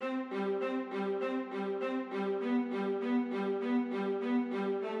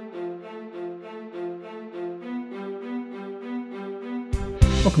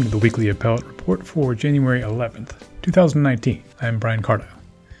Welcome to the Weekly Appellate Report for January 11th, 2019. I'm Brian Cardile.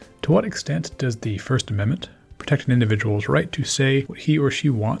 To what extent does the First Amendment protect an individual's right to say what he or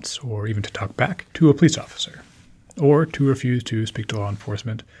she wants, or even to talk back to a police officer, or to refuse to speak to law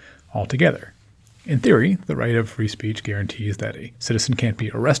enforcement altogether? In theory, the right of free speech guarantees that a citizen can't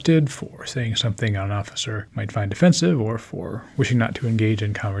be arrested for saying something an officer might find offensive or for wishing not to engage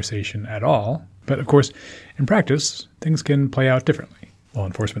in conversation at all. But of course, in practice, things can play out differently. Law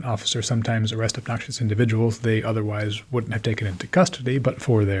enforcement officers sometimes arrest obnoxious individuals they otherwise wouldn't have taken into custody but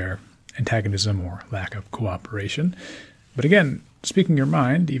for their antagonism or lack of cooperation. But again, speaking your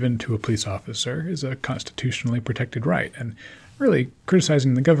mind, even to a police officer, is a constitutionally protected right, and really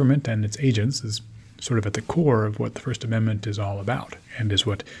criticizing the government and its agents is sort of at the core of what the First Amendment is all about, and is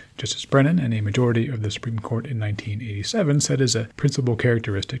what Justice Brennan and a majority of the Supreme Court in 1987 said is a principal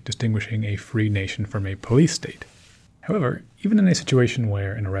characteristic distinguishing a free nation from a police state. However, even in a situation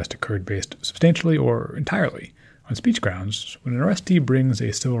where an arrest occurred based substantially or entirely on speech grounds, when an arrestee brings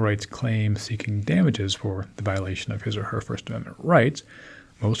a civil rights claim seeking damages for the violation of his or her First Amendment rights,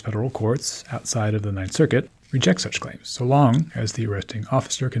 most federal courts outside of the Ninth Circuit reject such claims, so long as the arresting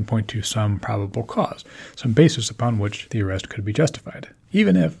officer can point to some probable cause, some basis upon which the arrest could be justified,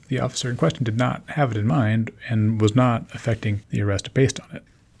 even if the officer in question did not have it in mind and was not effecting the arrest based on it.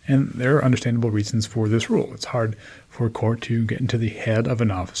 And there are understandable reasons for this rule. It's hard for a court to get into the head of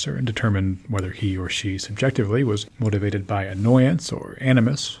an officer and determine whether he or she subjectively was motivated by annoyance or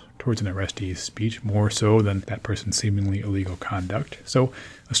animus towards an arrestee's speech more so than that person's seemingly illegal conduct. So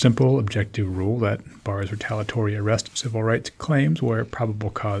a simple objective rule that bars retaliatory arrest civil rights claims where probable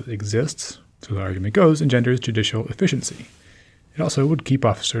cause exists, so the argument goes, engenders judicial efficiency. It also would keep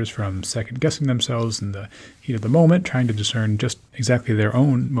officers from second-guessing themselves in the heat of the moment, trying to discern just exactly their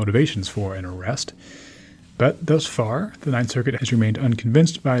own motivations for an arrest. But thus far, the Ninth Circuit has remained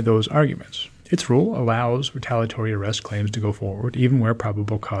unconvinced by those arguments. Its rule allows retaliatory arrest claims to go forward even where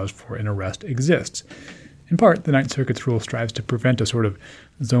probable cause for an arrest exists. In part, the Ninth Circuit's rule strives to prevent a sort of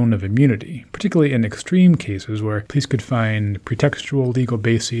zone of immunity, particularly in extreme cases where police could find pretextual legal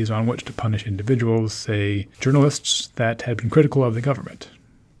bases on which to punish individuals, say journalists, that had been critical of the government.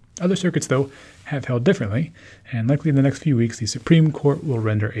 Other circuits, though, have held differently, and likely in the next few weeks the Supreme Court will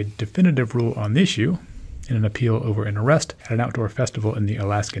render a definitive rule on the issue in an appeal over an arrest at an outdoor festival in the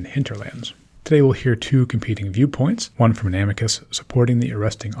Alaskan hinterlands. Today we'll hear two competing viewpoints, one from an amicus supporting the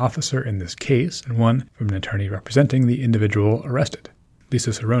arresting officer in this case, and one from an attorney representing the individual arrested.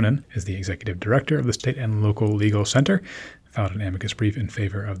 Lisa Saronen is the executive director of the State and Local Legal Center, filed an amicus brief in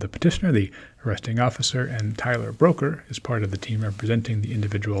favor of the petitioner, the arresting officer, and Tyler Broker is part of the team representing the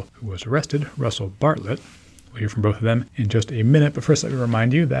individual who was arrested, Russell Bartlett. We'll hear from both of them in just a minute, but first let me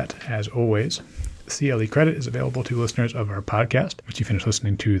remind you that, as always, CLE credit is available to listeners of our podcast. Once you finish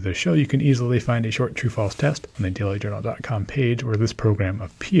listening to the show, you can easily find a short true-false test on the dailyjournal.com page where this program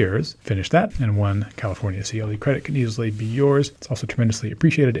appears. Finish that, and one California CLE credit can easily be yours. It's also tremendously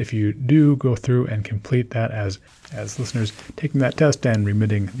appreciated if you do go through and complete that, as listeners taking that test and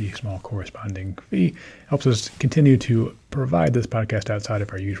remitting the small corresponding fee helps us continue to provide this podcast outside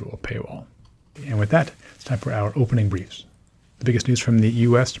of our usual paywall. And with that, it's time for our opening briefs. The biggest news from the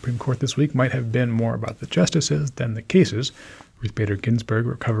U.S. Supreme Court this week might have been more about the justices than the cases. Ruth Bader Ginsburg,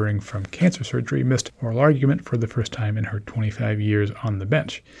 recovering from cancer surgery, missed oral argument for the first time in her 25 years on the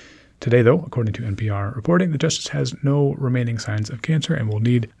bench. Today, though, according to NPR reporting, the justice has no remaining signs of cancer and will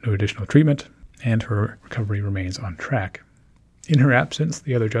need no additional treatment, and her recovery remains on track. In her absence,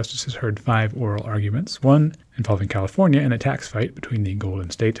 the other justices heard 5 oral arguments, one involving California and a tax fight between the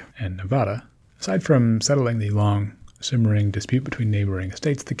Golden State and Nevada. Aside from settling the long simmering dispute between neighboring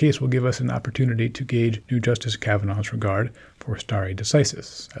states, the case will give us an opportunity to gauge new Justice Kavanaugh's regard for stare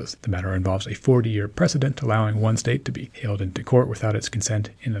decisis, as the matter involves a 40-year precedent allowing one state to be hailed into court without its consent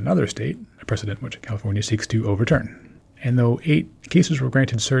in another state, a precedent which California seeks to overturn. And though 8 cases were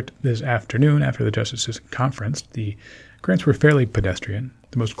granted cert this afternoon after the justices conferenced, the grants were fairly pedestrian.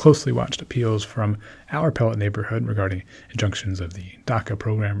 The most closely watched appeals from our appellate neighborhood regarding injunctions of the DACA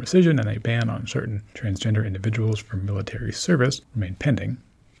program rescission and a ban on certain transgender individuals from military service remain pending.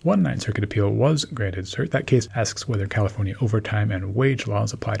 One Ninth Circuit appeal was granted cert. That case asks whether California overtime and wage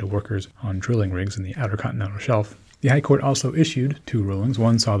laws apply to workers on drilling rigs in the Outer Continental Shelf. The High Court also issued 2 rulings.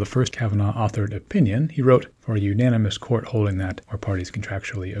 One saw the first Kavanaugh-authored opinion. He wrote, for a unanimous court holding that where parties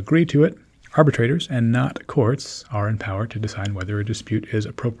contractually agree to it, arbitrators, and not courts, are empowered to decide whether a dispute is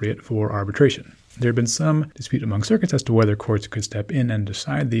appropriate for arbitration. There had been some dispute among circuits as to whether courts could step in and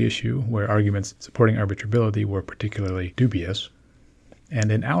decide the issue where arguments supporting arbitrability were particularly dubious. And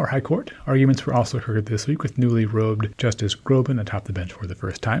in our High Court, arguments were also heard this week with newly robed Justice Groban atop the bench for the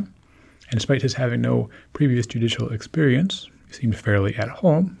first time. And despite his having no previous judicial experience, he seemed fairly at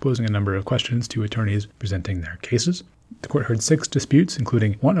home, posing a number of questions to attorneys presenting their cases. The court heard 6 disputes,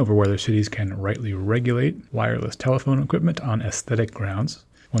 including one over whether cities can rightly regulate wireless telephone equipment on aesthetic grounds,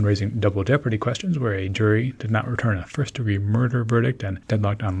 one raising double jeopardy questions where a jury did not return a first-degree murder verdict and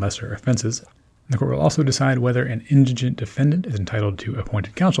deadlocked on lesser offenses. The court will also decide whether an indigent defendant is entitled to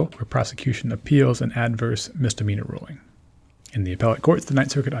appointed counsel where prosecution appeals an adverse misdemeanor ruling. In the appellate courts, the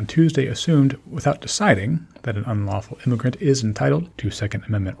Ninth Circuit on Tuesday assumed, without deciding, that an unlawful immigrant is entitled to Second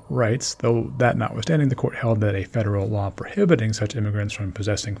Amendment rights, though that notwithstanding, the court held that a federal law prohibiting such immigrants from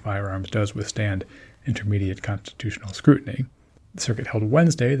possessing firearms does withstand intermediate constitutional scrutiny. The circuit held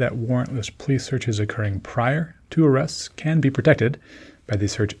Wednesday that warrantless police searches occurring prior to arrests can be protected by the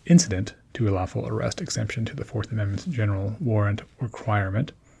search incident to a lawful arrest exemption to the Fourth Amendment's general warrant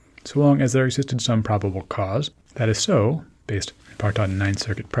requirement, so long as there existed some probable cause. That is so, based in part on Ninth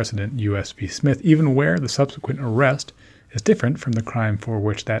Circuit precedent U.S. v. Smith, even where the subsequent arrest is different from the crime for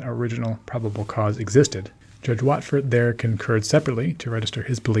which that original probable cause existed. Judge Watford there concurred separately to register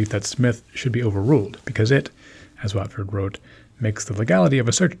his belief that Smith should be overruled, because it, as Watford wrote, makes the legality of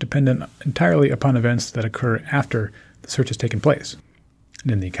a search dependent entirely upon events that occur after the search has taken place.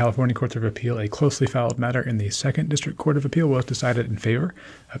 And in the California Courts of Appeal, a closely followed matter in the Second District Court of Appeal was decided in favor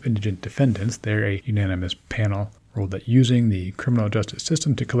of indigent defendants. There, a unanimous panel ruled that using the criminal justice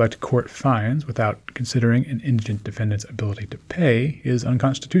system to collect court fines without considering an indigent defendant's ability to pay is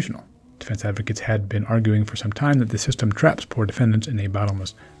unconstitutional. Defense advocates had been arguing for some time that the system traps poor defendants in a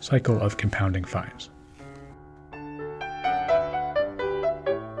bottomless cycle of compounding fines.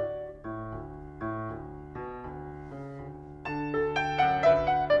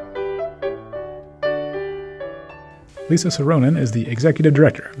 Lisa Soronin is the executive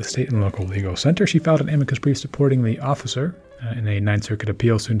director of the State and Local Legal Center. She filed an amicus brief supporting the officer in a Ninth Circuit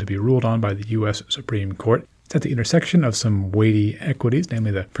appeal soon to be ruled on by the U.S. Supreme Court. It's at the intersection of some weighty equities,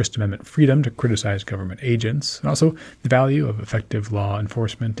 namely the First Amendment freedom to criticize government agents, and also the value of effective law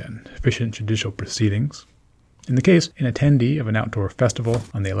enforcement and efficient judicial proceedings. In the case, an attendee of an outdoor festival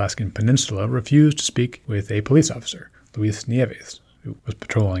on the Alaskan Peninsula refused to speak with a police officer, Luis Nieves, who was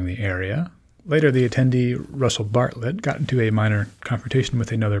patrolling the area. Later, the attendee, Russell Bartlett, got into a minor confrontation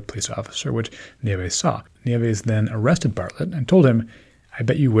with another police officer, which Nieves saw. Nieves then arrested Bartlett and told him, "I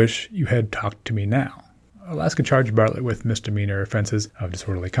bet you wish you had talked to me now." Alaska charged Bartlett with misdemeanor offenses of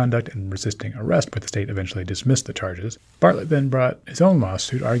disorderly conduct and resisting arrest, but the state eventually dismissed the charges. Bartlett then brought his own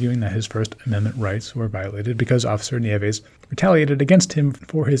lawsuit, arguing that his First Amendment rights were violated because Officer Nieves retaliated against him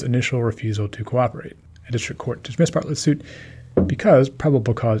for his initial refusal to cooperate. A district court dismissed Bartlett's suit because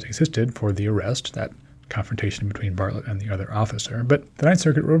probable cause existed for the arrest, that confrontation between Bartlett and the other officer, but the Ninth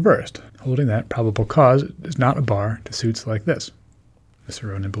Circuit reversed, holding that probable cause is not a bar to suits like this. Ms.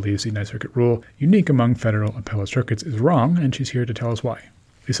 Soronin believes the Ninth Circuit rule, unique among federal appellate circuits, is wrong, and she's here to tell us why.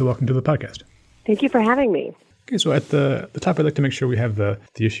 Lisa, welcome to the podcast. Thank you for having me. Okay, so at the top, I'd like to make sure we have the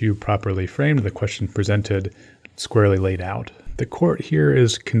issue properly framed, the question presented squarely laid out. The court here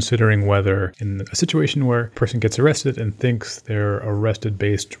is considering whether, in a situation where a person gets arrested and thinks they're arrested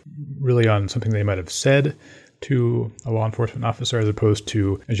based really on something they might have said to a law enforcement officer as opposed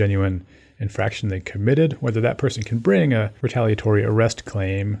to a genuine infraction they committed, whether that person can bring a retaliatory arrest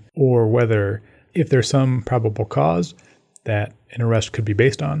claim, or whether, if there's some probable cause that an arrest could be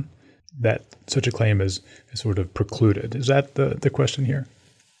based on, that such a claim is sort of precluded. Is that the question here?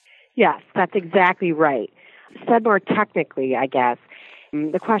 Yes, that's exactly right. Said more technically, I guess,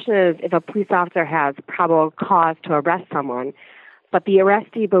 the question is if a police officer has probable cause to arrest someone, but the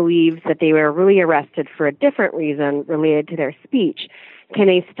arrestee believes that they were really arrested for a different reason related to their speech, can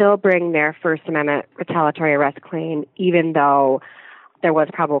they still bring their First Amendment retaliatory arrest claim even though there was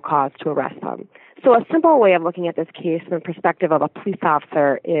probable cause to arrest them? So a simple way of looking at this case from the perspective of a police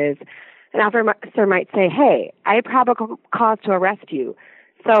officer is an officer might say, "Hey, I have probable cause to arrest you,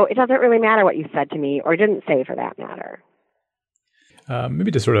 so it doesn't really matter what you said to me or didn't say for that matter." Maybe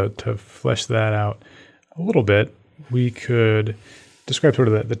to flesh that out a little bit, we could describe sort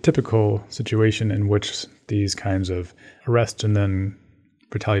of the typical situation in which these kinds of arrests and then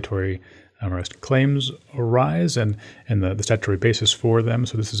retaliatory arrest claims arise and the statutory basis for them.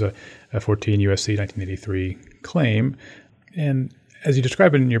 So this is a 14 U.S.C. 1983 claim. And as you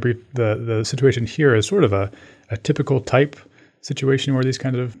describe it in your brief, the situation here is sort of a typical type situation where these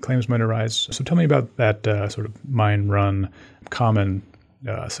kinds of claims might arise. So tell me about that sort of mine run common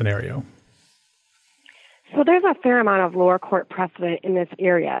scenario. So there's a fair amount of lower court precedent in this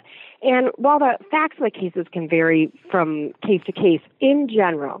area. And while the facts of the cases can vary from case to case, in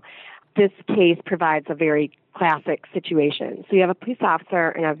general, this case provides a very classic situation. So you have a police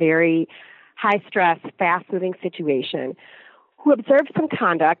officer in a very high-stress, fast-moving situation who observes some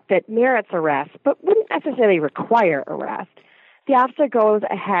conduct that merits arrest but wouldn't necessarily require arrest. The officer goes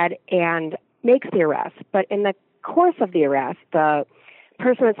ahead and makes the arrest, but in the course of the arrest, the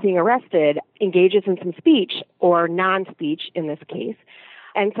person that's being arrested engages in some speech, or non-speech in this case,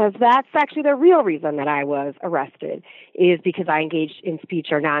 and says, that's actually the real reason that I was arrested, is because I engaged in speech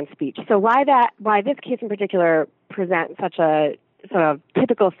or non-speech. So why this case in particular presents such a sort of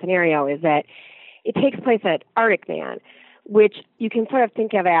typical scenario is that it takes place at Arctic Man, which you can sort of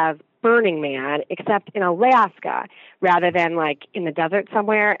think of as Burning Man, except in Alaska rather than like in the desert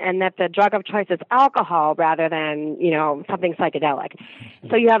somewhere, and that the drug of choice is alcohol rather than, something psychedelic.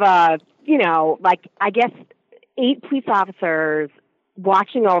 So you have I guess 8 police officers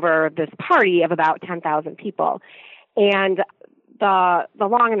watching over this party of about 10,000 people. And the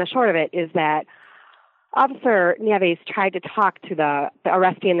long and the short of it is that Officer Nieves tried to talk to the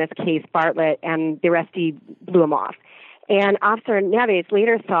arrestee in this case, Bartlett, and the arrestee blew him off. And Officer Nieves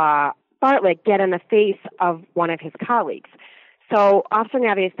later saw Bartlett get in the face of one of his colleagues. So Officer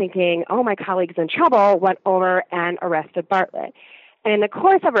Nieves, thinking, oh, my colleague's in trouble, went over and arrested Bartlett. And in the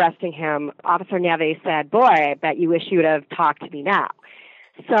course of arresting him, Officer Nieves said, boy, I bet you wish you would have talked to me now.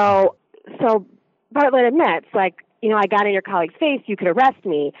 So Bartlett admits, I got in your colleague's face, you could arrest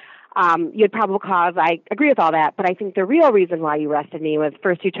me. You had probable cause. I agree with all that, but I think the real reason why you arrested me was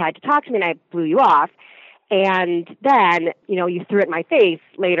first you tried to talk to me and I blew you off. And then, you threw it in my face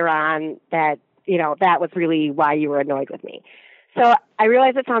later on that, that was really why you were annoyed with me. So I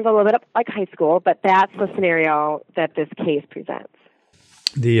realize it sounds a little bit like high school, but that's the scenario that this case presents.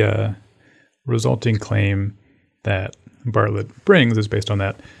 The resulting claim that Bartlett brings is based on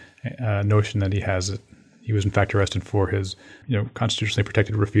that notion that he was in fact arrested for his, constitutionally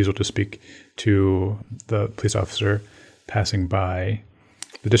protected refusal to speak to the police officer passing by.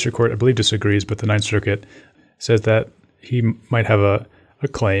 The district court, I believe, disagrees, but the Ninth Circuit says that he might have a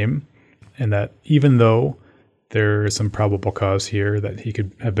claim, and that even though there is some probable cause here that he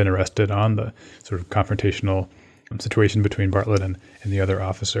could have been arrested on the sort of confrontational situation between Bartlett and the other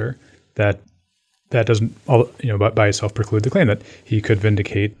officer, that doesn't, by itself preclude the claim that he could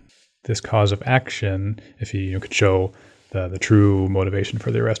vindicate this cause of action if he could show the true motivation for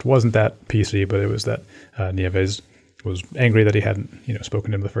the arrest wasn't that PC, but it was that Nieves was angry that he hadn't, spoken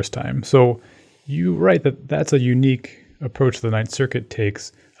to him the first time. So you write that that's a unique approach the Ninth Circuit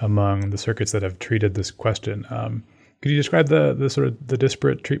takes among the circuits that have treated this question. Could you describe the sort of the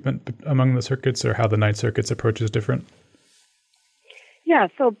disparate treatment among the circuits, or how the Ninth Circuit's approach is different? Yeah,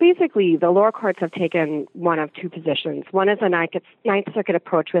 so basically the lower courts have taken one of two positions. One is the Ninth Circuit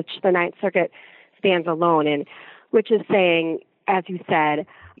approach, which the Ninth Circuit stands alone in, which is saying, as you said,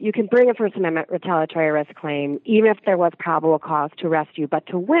 you can bring a First Amendment retaliatory arrest claim even if there was probable cause to arrest you. But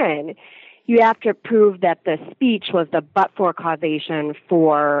to win, you have to prove that the speech was the but-for causation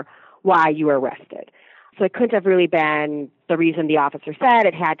for why you were arrested. So it couldn't have really been the reason the officer said,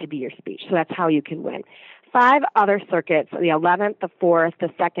 it had to be your speech. So that's how you can win. 5 other circuits, the 11th, the 4th, the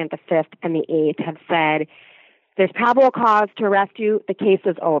 2nd, the 5th, and the 8th, have said there's probable cause to arrest you, the case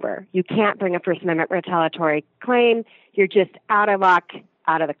is over. You can't bring a First Amendment retaliatory claim. You're just out of luck,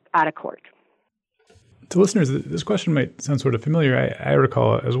 out of court. To listeners, this question might sound sort of familiar. I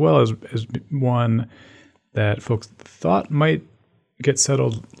recall as well as one that folks thought might get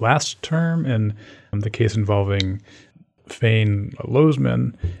settled last term in the case involving Fane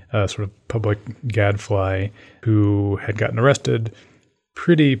Lozman, a sort of public gadfly who had gotten arrested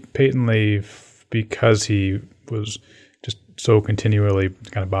pretty patently because he was just so continually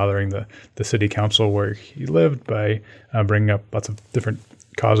kind of bothering the city council where he lived by bringing up lots of different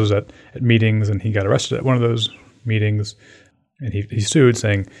causes at meetings, and he got arrested at one of those meetings, and he sued,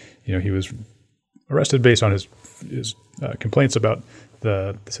 saying, he was arrested based on his complaints about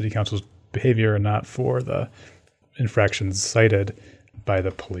the city council's behavior and not for the infractions cited by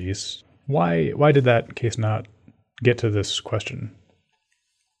the police. Why did that case not get to this question?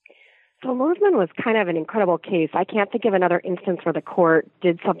 So Lozman was kind of an incredible case. I can't think of another instance where the court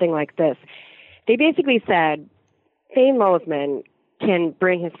did something like this. They basically said Fane Lozman can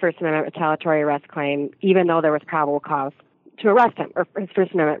bring his First Amendment retaliatory arrest claim even though there was probable cause to arrest him, or his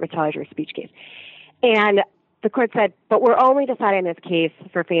First Amendment retaliatory speech case. And the court said, but we're only deciding this case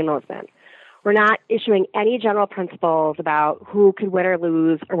for Fane Lozman. We're not issuing any general principles about who could win or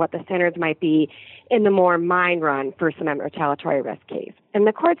lose or what the standards might be in the more mine-run First Amendment retaliatory arrest case. And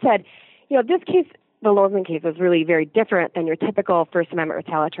the court said, this case the Lozman case is really very different than your typical First Amendment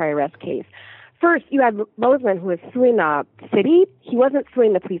retaliatory arrest case. First, you had Lozman, who was suing the city. He wasn't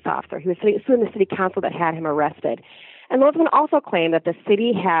suing the police officer. He was suing the city council that had him arrested. And Lozman also claimed that the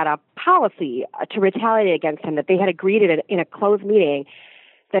city had a policy to retaliate against him, that they had agreed in a closed meeting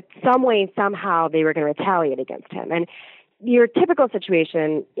that some way, somehow, they were going to retaliate against him. And your typical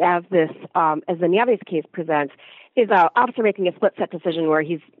situation, as the Nieves case presents, is an officer making a split-set decision where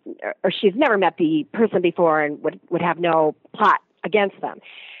he's or she's never met the person before and would have no plot against them.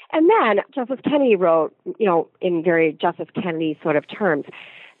 And then Justice Kennedy wrote, in very Justice Kennedy sort of terms,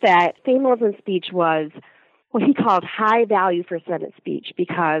 that Thane Lozman's speech was what he called high-value First Amendment speech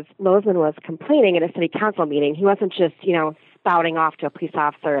because Lozman was complaining at a city council meeting. He wasn't just, spouting off to a police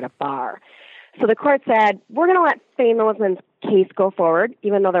officer at a bar. So the court said, we're going to let Thane Lozman's case go forward,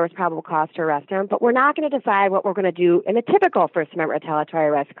 even though there was probable cause to arrest him, but we're not going to decide what we're going to do in the typical First Amendment retaliatory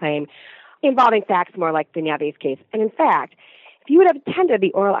arrest claim involving facts more like the Nieves case. And in fact, if you would have attended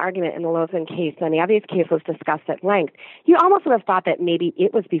the oral argument in the Lozman case, the Nieves case was discussed at length, you almost would have thought that maybe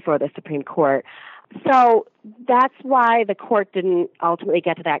it was before the Supreme Court. So that's why the court didn't ultimately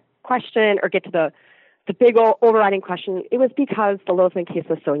get to that question or get to the big overriding question. It was because the Lozman case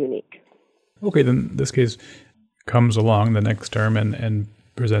was so unique. Okay, then this case comes along the next term and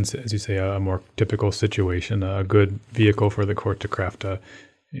presents, as you say, a more typical situation, a good vehicle for the court to craft a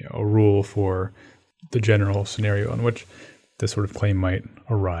rule for the general scenario in which this sort of claim might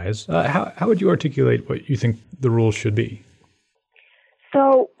arise. How would you articulate what you think the rules should be?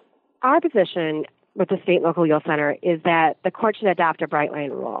 So our position with the State and Local Legal Center is that the court should adopt a bright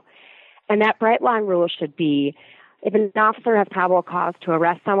line rule. And that bright line rule should be, if an officer has probable cause to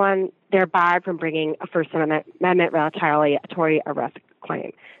arrest someone, they're barred from bringing a First Amendment retaliatory arrest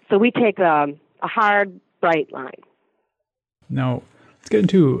claim. So we take a hard, bright line. Now, let's get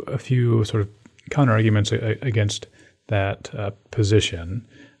into a few sort of counter-arguments against that position.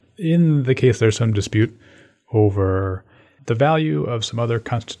 In the case, there's some dispute over the value of some other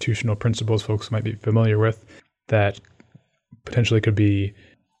constitutional principles folks might be familiar with that potentially could be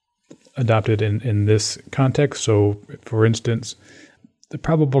adopted in this context. So, for instance, the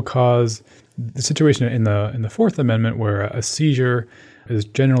probable cause, the situation in the Fourth Amendment where a seizure is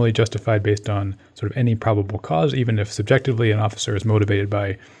generally justified based on sort of any probable cause, even if subjectively an officer is motivated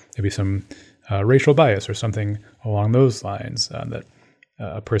by maybe some racial bias or something along those lines, that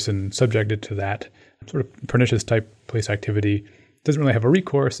a person subjected to that sort of pernicious type police activity doesn't really have a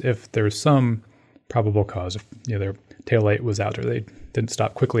recourse if there's some probable cause. If their taillight was out or they didn't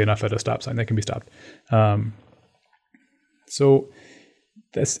stop quickly enough at a stop sign, they can be stopped. So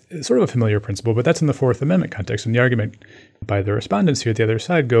that's sort of a familiar principle, but that's in the Fourth Amendment context. And the argument by the respondents here at the other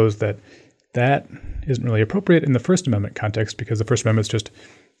side goes that isn't really appropriate in the First Amendment context because the First Amendment's just,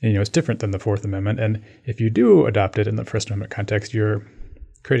 it's different than the Fourth Amendment. And if you do adopt it in the First Amendment context, you're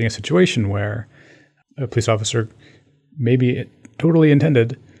creating a situation where a police officer maybe totally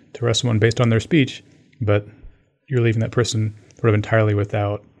intended to arrest someone based on their speech, but you're leaving that person sort of entirely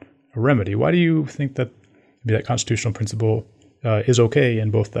without a remedy. Why do you think that maybe that constitutional principle is okay in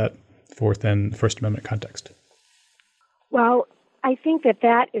both that Fourth and First Amendment context? Well, I think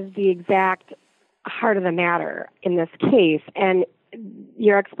that is the exact heart of the matter in this case, and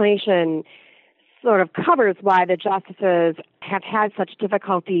your explanation sort of covers why the justices have had such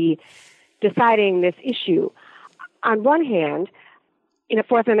difficulty deciding this issue. On one hand, in a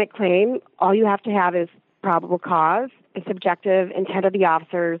Fourth Amendment claim, all you have to have is probable cause. The subjective intent of the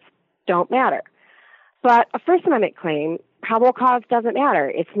officers don't matter. But a First Amendment claim, probable cause doesn't matter.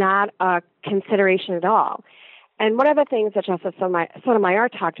 It's not a consideration at all. And one of the things that Justice Sotomayor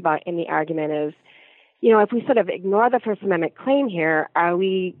talked about in the argument is, if we sort of ignore the First Amendment claim here, are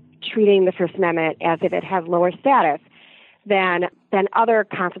we treating the First Amendment as if it has lower status than other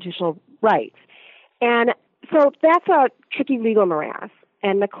constitutional rights? And so that's a tricky legal morass,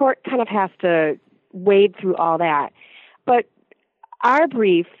 and the court kind of has to wade through all that. But our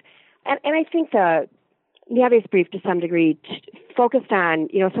brief, and I think the Nieves brief to some degree focused on,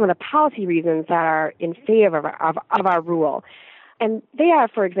 some of the policy reasons that are in favor of our rule. And they are,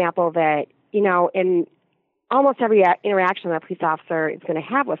 for example, that, in almost every interaction that a police officer is going to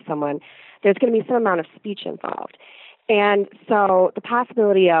have with someone, there's going to be some amount of speech involved. And so the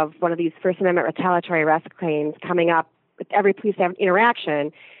possibility of one of these First Amendment retaliatory arrest claims coming up with every police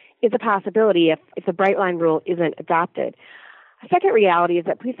interaction is a possibility if the bright line rule isn't adopted. A second reality is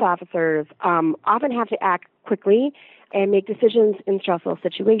that police officers often have to act quickly and make decisions in stressful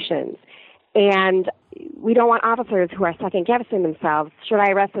situations. And we don't want officers who are second-guessing themselves. Should I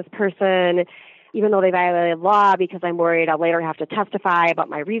arrest this person? even though they violated law, because I'm worried I'll later have to testify about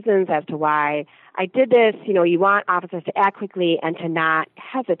my reasons as to why I did this. You want officers to act quickly and to not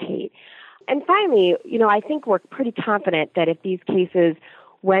hesitate. And finally, I think we're pretty confident that if these cases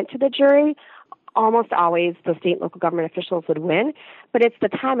went to the jury, almost always the state and local government officials would win. But it's the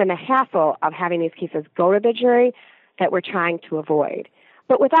time and the hassle of having these cases go to the jury that we're trying to avoid.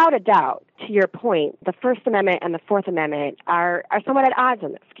 But without a doubt, to your point, the First Amendment and the Fourth Amendment are somewhat at odds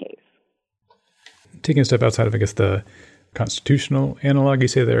in this case. Taking a step outside of, I guess, the constitutional analog, you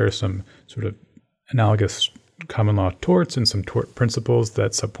say there are some sort of analogous common law torts and some tort principles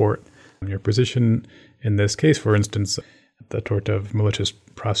that support your position in this case. For instance, the tort of malicious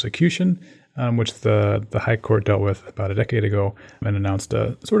prosecution, which the High Court dealt with about a decade ago and announced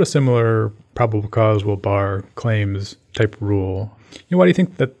a sort of similar probable cause will bar claims type rule. Why do you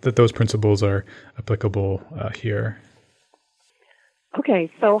think that those principles are applicable here?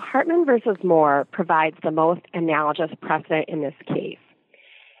 Okay, so Hartman versus Moore provides the most analogous precedent in this case.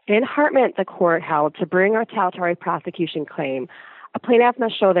 In Hartman, the court held to bring a retaliatory prosecution claim, a plaintiff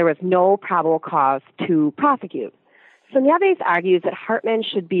must show there was no probable cause to prosecute. So Nieves argues that Hartman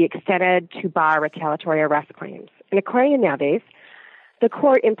should be extended to bar retaliatory arrest claims. And according to Nieves, the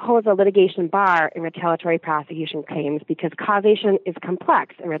court imposed a litigation bar in retaliatory prosecution claims because causation is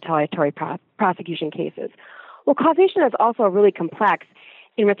complex in retaliatory prosecution cases. Well, causation is also really complex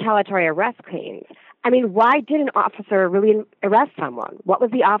in retaliatory arrest claims. I mean, why did an officer really arrest someone? What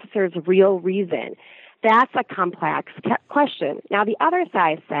was the officer's real reason? That's a complex question. Now, the other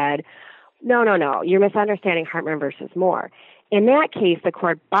side said, no, you're misunderstanding Hartman versus Moore. In that case, the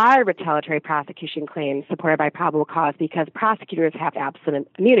court barred retaliatory prosecution claims supported by probable cause because prosecutors have absolute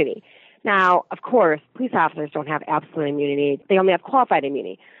immunity. Now, of course, police officers don't have absolute immunity. They only have qualified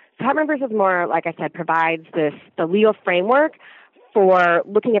immunity. So Hartman versus Moore, like I said, provides the legal framework for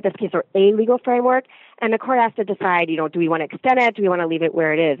looking at this case, or a legal framework, and the court has to decide, do we want to extend it? Do we want to leave it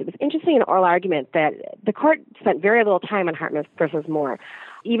where it is? It was interesting in oral argument that the court spent very little time on Hartman versus Moore,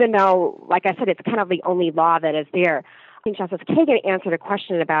 even though, like I said, it's kind of the only law that is there. I think Justice Kagan answered a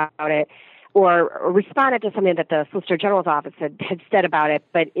question about it or responded to something that the Solicitor General's office had said about it,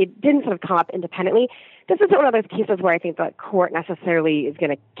 but it didn't sort of come up independently. This isn't one of those cases where I think the court necessarily is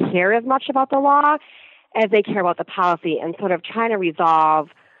going to care as much about the law as they care about the policy and sort of trying to resolve,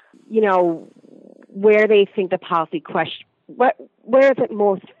 where they think the policy question, where is it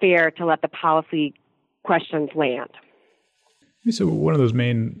most fair to let the policy questions land. So one of those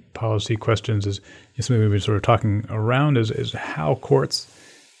main policy questions is something we've been sort of talking around is how courts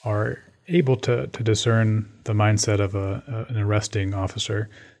are able to discern the mindset of an arresting officer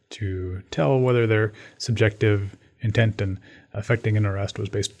to tell whether their subjective intent in affecting an arrest was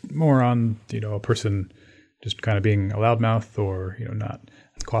based more on, a person just kind of being a loudmouth or, not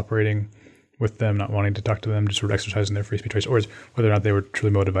cooperating with them, not wanting to talk to them, just sort of exercising their free speech rights, or whether or not they were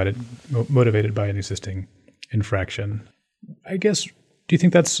truly motivated by an existing infraction. I guess, do you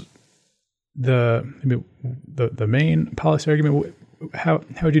think that's the main policy argument? How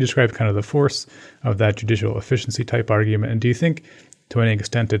would you describe kind of the force of that judicial efficiency type argument? And do you think to any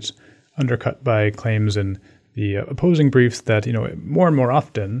extent it's undercut by claims in the opposing briefs that, more and more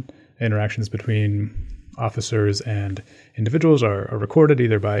often interactions between officers and individuals are recorded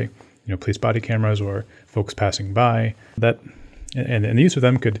either by, police body cameras or folks passing by, that and the use of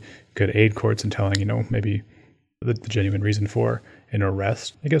them could aid courts in telling, maybe the genuine reason for an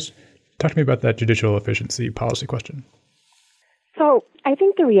arrest? I guess, talk to me about that judicial efficiency policy question. So I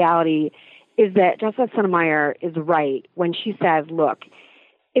think the reality is that Justice Sotomayor is right when she says, look,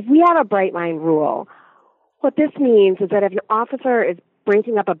 if we have a bright line rule, what this means is that if an officer is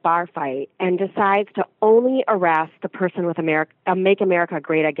breaking up a bar fight and decides to only arrest the person with a Make America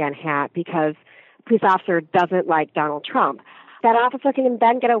Great Again hat because a police officer doesn't like Donald Trump, that officer can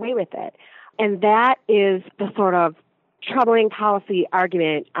then get away with it. And that is the sort of troubling policy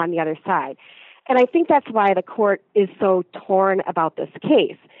argument on the other side. And I think that's why the court is so torn about this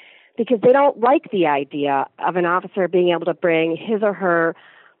case, because they don't like the idea of an officer being able to bring his or her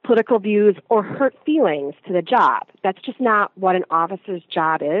political views or hurt feelings to the job. That's just not what an officer's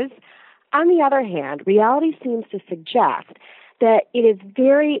job is. On the other hand, reality seems to suggest that it is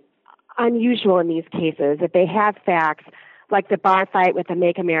very unusual in these cases that they have facts like the bar fight with the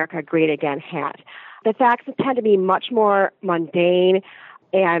Make America Great Again hat. The facts tend to be much more mundane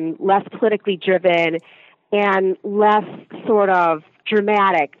and less politically driven and less sort of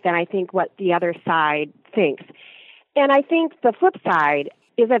dramatic than I think what the other side thinks. And I think the flip side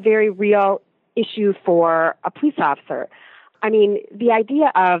is a very real issue for a police officer. I mean, the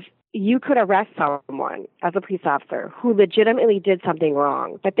idea of you could arrest someone as a police officer who legitimately did something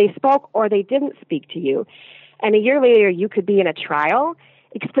wrong, but they spoke or they didn't speak to you. And a year later, you could be in a trial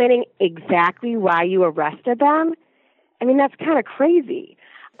explaining exactly why you arrested them. I mean, that's kind of crazy.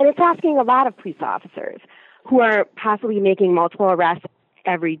 And it's asking a lot of police officers who are possibly making multiple arrests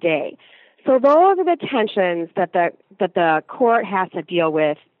every day. So those are the tensions that the court has to deal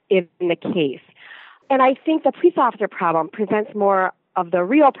with in the case. And I think the police officer problem presents more of the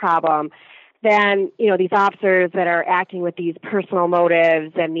real problem than, these officers that are acting with these personal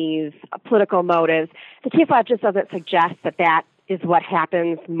motives and these political motives. The case law just doesn't suggest that is what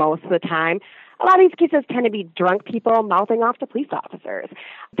happens most of the time. A lot of these cases tend to be drunk people mouthing off to police officers.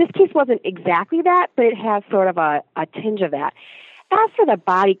 This case wasn't exactly that, but it has sort of a tinge of that. As for the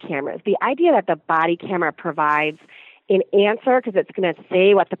body cameras, the idea that the body camera provides an answer because it's going to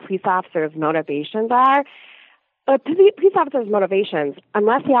say what the police officer's motivations are, police officer's motivations,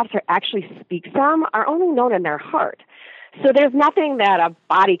 unless the officer actually speaks them, are only known in their heart. So there's nothing that a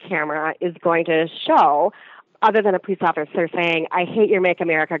body camera is going to show other than a police officer saying, I hate your Make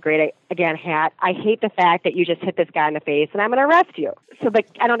America Great Again hat. I hate the fact that you just hit this guy in the face, and I'm going to arrest you. So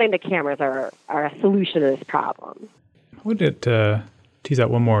I don't think the cameras are a solution to this problem. I wanted to tease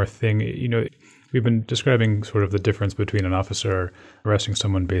out one more thing. We've been describing sort of the difference between an officer arresting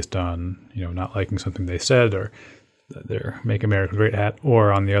someone based on, not liking something they said or their Make America Great hat,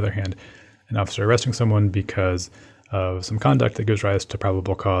 or on the other hand, an officer arresting someone because of some conduct that gives rise to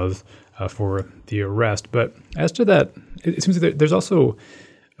probable cause for the arrest. But as to that, it seems that there's also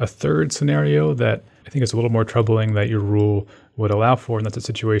a third scenario that I think is a little more troubling that your rule would allow for, and that's a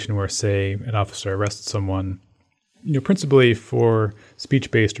situation where, say, an officer arrests someone principally for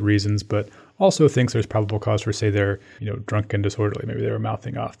speech-based reasons, but also thinks there's probable cause for, say, they're, drunk and disorderly. Maybe they were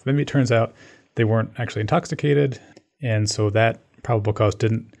mouthing off. Maybe it turns out they weren't actually intoxicated, and so that probable cause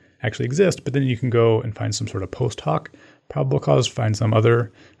didn't actually exist. But then you can go and find some sort of post hoc probable cause, find some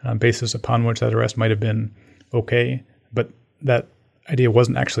other basis upon which that arrest might have been okay, but that idea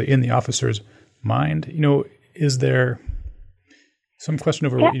wasn't actually in the officer's mind. Is there some question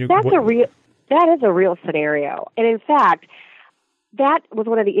over that is a real scenario. And in fact, that was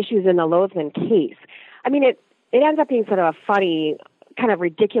one of the issues in the Lozman case. I mean, it ends up being sort of a funny, kind of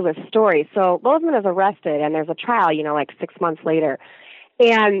ridiculous story. So Lozman is arrested, and there's a trial, like 6 months later.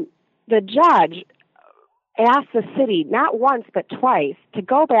 And the judge asked the city, not once but twice, to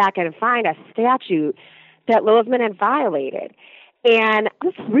go back and find a statute that Lozman had violated. And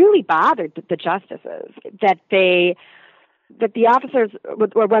this really bothered the justices, that the officers,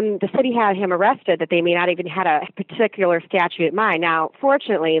 when the city had him arrested, that they may not even had a particular statute in mind. Now,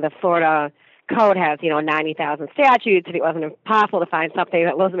 fortunately, the Florida Code has, 90,000 statutes, and it wasn't impossible to find something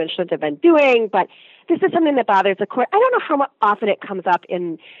that Lozman shouldn't have been doing. But this is something that bothers the court. I don't know how often it comes up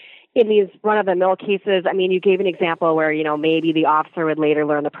in these run-of-the-mill cases. I mean, you gave an example where, maybe the officer would later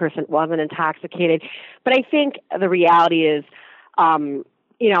learn the person wasn't intoxicated. But I think the reality is,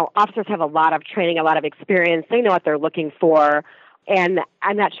 officers have a lot of training, a lot of experience. They know what they're looking for. And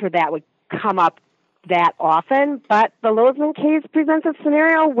I'm not sure that would come up that often. But the Lozman case presents a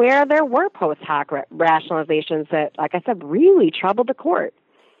scenario where there were post hoc rationalizations that, like I said, really troubled the court.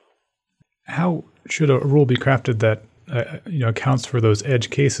 How should a rule be crafted that accounts for those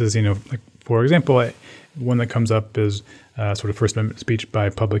edge cases? Like, for example, one that comes up is sort of First Amendment speech by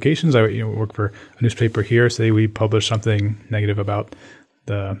publications. I work for a newspaper here. Say we publish something negative about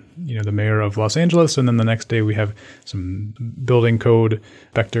the mayor of Los Angeles, and then the next day we have some building code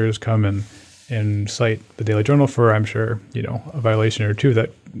inspectors come and cite the Daily Journal for, I'm sure, a violation or two that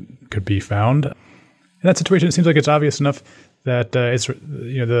could be found. In that situation, it seems like it's obvious enough that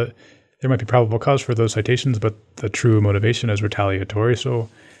there might be probable cause for those citations, but the true motivation is retaliatory. So,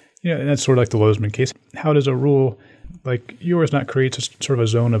 and that's sort of like the Lozman case. How does a rule like yours not create sort of a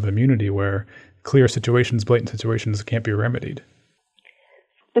zone of immunity where clear situations, blatant situations can't be remedied?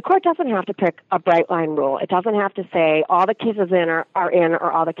 The court doesn't have to pick a bright line rule. It doesn't have to say all the cases are in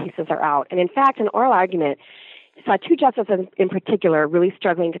or all the cases are out. And in fact, in oral argument, I saw two justices in particular really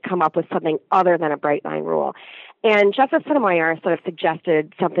struggling to come up with something other than a bright line rule. And Justice Sotomayor sort of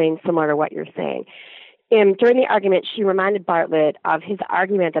suggested something similar to what you're saying. During the argument, she reminded Bartlett of his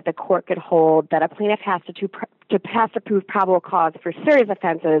argument that the court could hold that a plaintiff has to prove probable cause for serious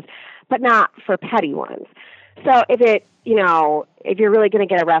offenses, but not for petty ones. So if you're really going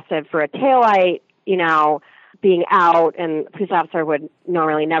to get arrested for a taillight, being out, and a police officer would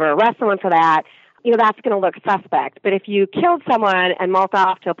normally never arrest someone for that, that's going to look suspect. But if you killed someone and mouthed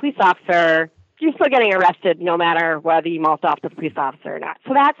off to a police officer, you're still getting arrested no matter whether you mouthed off to the police officer or not.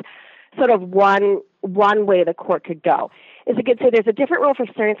 So that's sort of one way the court could go. is it could say there's a different rule for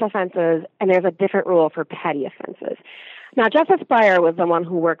serious offenses and there's a different rule for petty offenses. Now, Justice Breyer was the one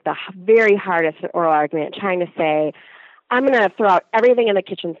who worked the very hardest at oral argument, trying to say, I'm going to throw out everything in the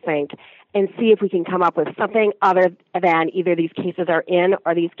kitchen sink and see if we can come up with something other than either these cases are in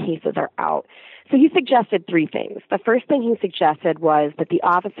or these cases are out. So he suggested three things. The first thing he suggested was that the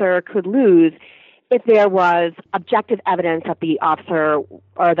officer could lose if there was objective evidence that the officer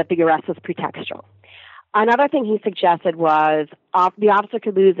or that the arrest was pretextual. Another thing he suggested was the officer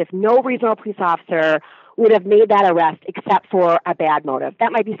could lose if no reasonable police officer would have made that arrest except for a bad motive.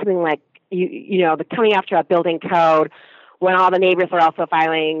 That might be something like, the coming after a building code when all the neighbors are also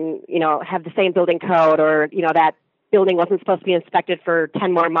filing, have the same building code, or, that building wasn't supposed to be inspected for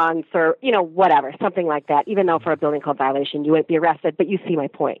 10 more months, or, whatever, something like that. Even though for a building code violation, you wouldn't be arrested, but you see my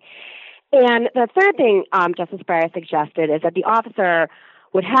point. And the third thing Justice Breyer suggested is that the officer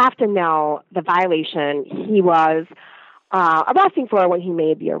would have to know the violation he was arresting for when he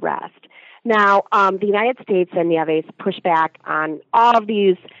made the arrest. Now, the United States and Nieves pushed back on all of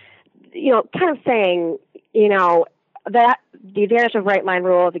these, kind of saying, that the advantage of right line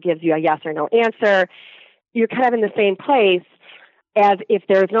rule is it gives you a yes or no answer. You're kind of in the same place as if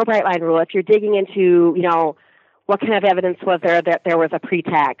there's no bright line rule. If you're digging into, what kind of evidence was there that there was a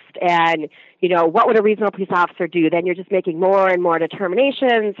pretext, and, what would a reasonable police officer do? Then you're just making more and more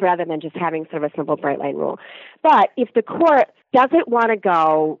determinations rather than just having sort of a simple bright line rule. But if the court doesn't want to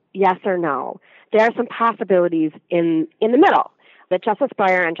go yes or no, there are some possibilities in the middle that Justice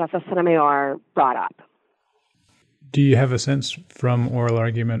Breyer and Justice Sotomayor brought up. Do you have a sense from oral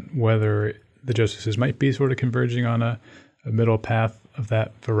argument whether the justices might be sort of converging on a middle path of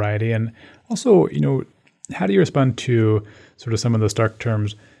that variety? And also, how do you respond to sort of some of the stark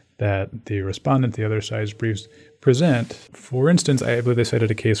terms that the respondent, the other side's briefs present? For instance, I believe they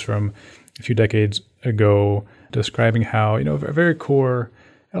cited a case from a few decades ago describing how, a very core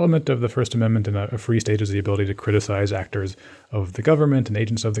element of the First Amendment in a free state is the ability to criticize actors of the government and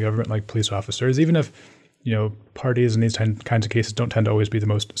agents of the government like police officers, even if parties in these kinds of cases don't tend to always be the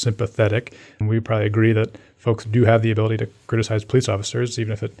most sympathetic. And we probably agree that folks do have the ability to criticize police officers,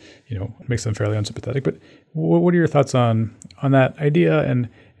 even if it, makes them fairly unsympathetic. But what are your thoughts on that idea and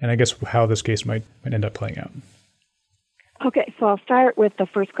I guess how this case might end up playing out? Okay, so I'll start with the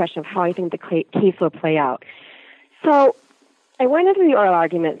first question of how I think the case will play out. So I went into the oral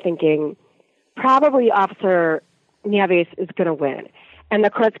argument thinking probably Officer Nieves is going to win, and the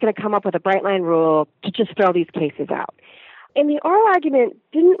court's going to come up with a bright line rule to just throw these cases out. And the oral argument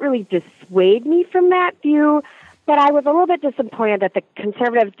didn't really dissuade me from that view, but I was a little bit disappointed that the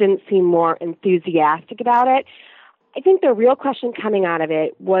conservatives didn't seem more enthusiastic about it. I think the real question coming out of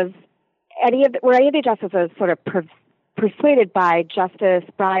it was, were any of the justices sort of persuaded by Justice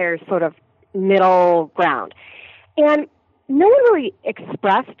Breyer's sort of middle ground? And no one really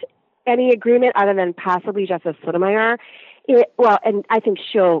expressed any agreement other than possibly Justice Sotomayor. And I think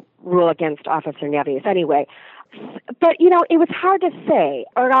she'll rule against Officer Nieves anyway. But, it was hard to say.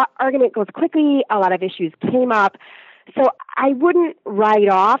 Our argument goes quickly. A lot of issues came up. So I wouldn't write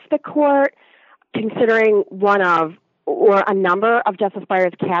off the court considering one of or a number of Justice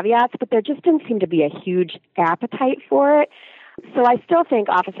Breyer's caveats, but there just didn't seem to be a huge appetite for it. So I still think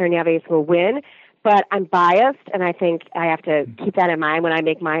Officer Nieves will win, but I'm biased, and I think I have to keep that in mind when I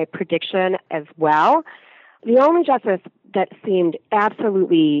make my prediction as well. The only justice that seemed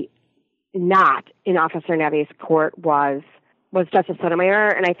absolutely not in Officer Nieves' court was Justice Sotomayor,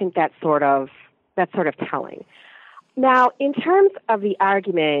 and I think that's sort of telling. Now, in terms of the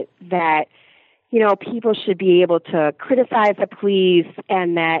argument that, people should be able to criticize the police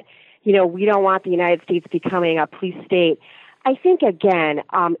and that, we don't want the United States becoming a police state, I think, again,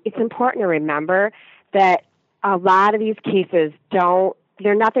 it's important to remember that a lot of these cases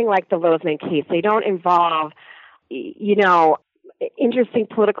they're nothing like the Lozman case. They don't involve, interesting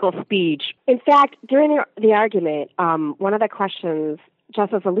political speech. In fact, during the argument, one of the questions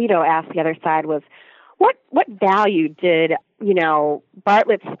Justice Alito asked the other side was, what value did,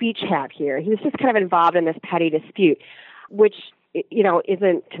 Bartlett's speech have here? He was just kind of involved in this petty dispute, which,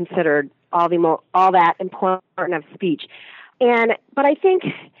 isn't considered all that important of speech. But I think,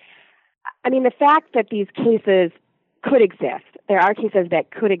 the fact that these cases could exist, there are cases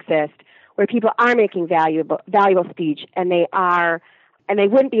that could exist where people are making valuable speech and they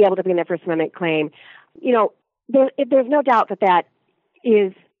wouldn't be able to bring their First Amendment claim, there's no doubt that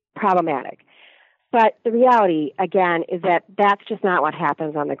is problematic. But the reality, again, is that that's just not what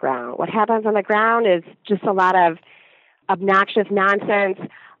happens on the ground. What happens on the ground is just a lot of obnoxious nonsense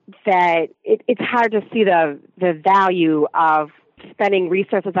that it's hard to see the value of spending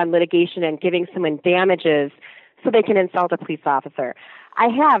resources on litigation and giving someone damages so they can insult a police officer.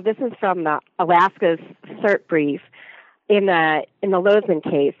 This is from the Alaska's cert brief in the Lozman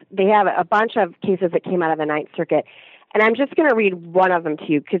case. They have a bunch of cases that came out of the Ninth Circuit, and I'm just going to read one of them to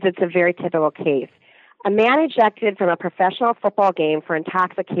you because it's a very typical case. A man ejected from a professional football game for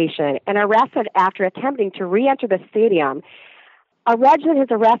intoxication and arrested after attempting to re-enter the stadium alleged that his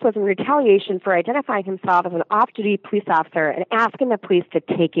arrest was in retaliation for identifying himself as an off-duty police officer and asking the police to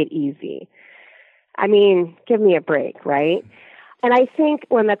take it easy. I mean, give me a break, right? And I think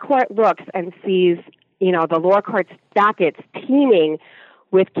when the court looks and sees, the lower court's dockets teeming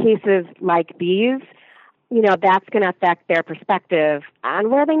with cases like these, that's going to affect their perspective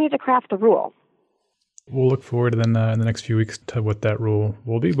on where they need to craft the rule. We'll look forward then in the next few weeks to what that rule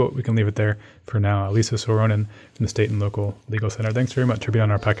will be, but we can leave it there for now. Lisa Soronen from the State and Local Legal Center. Thanks very much for being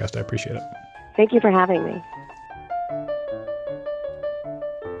on our podcast. I appreciate it. Thank you for having me.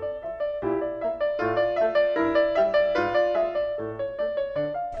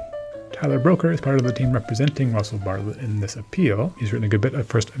 Tyler Broker is part of the team representing Russell Bartlett in this appeal. He's written a good bit of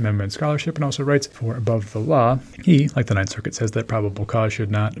First Amendment scholarship and also writes for Above the Law. He, like the Ninth Circuit, says that probable cause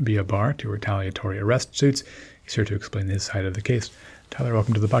should not be a bar to retaliatory arrest suits. He's here to explain his side of the case. Tyler,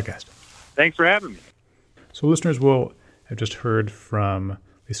 welcome to the podcast. Thanks for having me. So listeners will have just heard from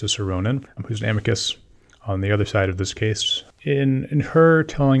Lisa Soronen, who's an amicus on the other side of this case. In her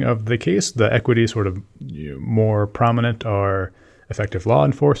telling of the case, the equities sort of more prominent are effective law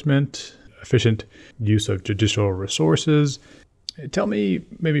enforcement, efficient use of judicial resources. Tell me,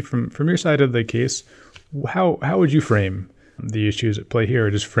 maybe from your side of the case, how would you frame the issues at play here, or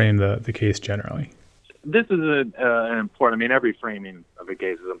just frame the case generally? This is an important, every framing of a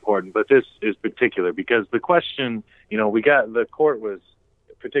case is important, but this is particular because the question, the court was,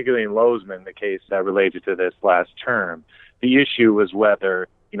 particularly in Lozman, the case that related to this last term, the issue was whether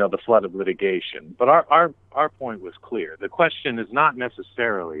the flood of litigation. But our point was clear. The question is not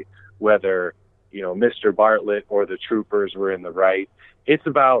necessarily whether, Mr. Bartlett or the troopers were in the right. It's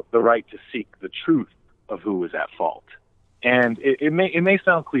about the right to seek the truth of who was at fault. And it may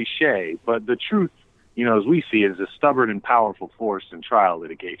sound cliche, but the truth, as we see it, is a stubborn and powerful force in trial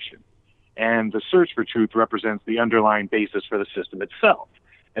litigation. And the search for truth represents the underlying basis for the system itself.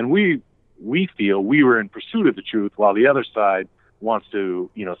 And we feel we were in pursuit of the truth while the other side wants to,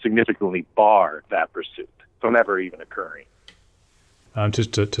 significantly bar that pursuit from ever even occurring.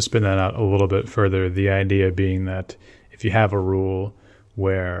 Just to spin that out a little bit further, the idea being that if you have a rule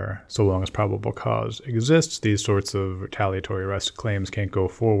where so long as probable cause exists, these sorts of retaliatory arrest claims can't go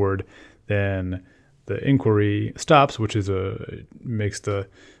forward, then the inquiry stops, which makes the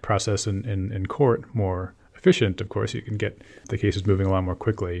process in court more efficient. Of course, you can get the cases moving along more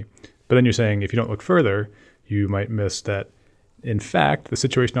quickly. But then you're saying if you don't look further, you might miss that in fact, the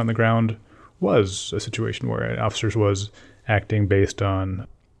situation on the ground was a situation where an officer was acting based on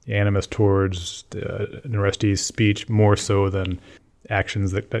animus towards an arrestee's speech more so than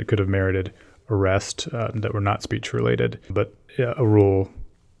actions that could have merited arrest that were not speech-related. But a rule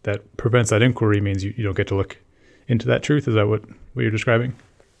that prevents that inquiry means you don't get to look into that truth. Is that what you're describing?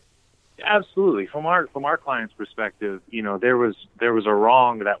 Absolutely. From our client's perspective, there was a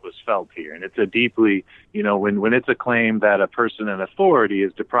wrong that was felt here, and it's a deeply, when it's a claim that a person in authority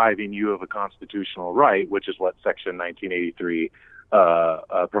is depriving you of a constitutional right, which is what Section 1983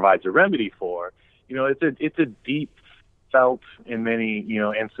 provides a remedy for. It's a deep felt in many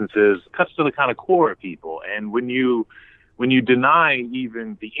instances, cuts to the kind of core of people, and when you deny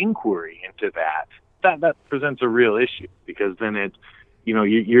even the inquiry into that presents a real issue because then it.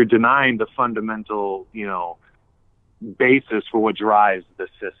 You're denying the fundamental, basis for what drives the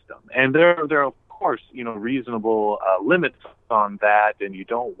system. And there are, of course, reasonable limits on that. And you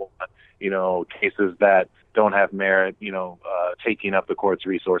don't want, cases that don't have merit, taking up the court's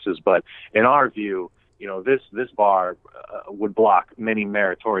resources. But in our view, this bar would block many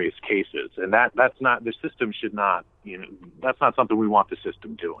meritorious cases. And that's not, the system should not, that's not something we want the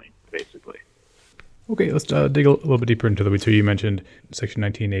system doing, basically. Okay, let's dig a little bit deeper into the weeds. So you mentioned Section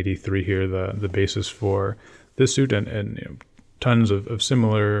 1983 here, the basis for this suit, and tons of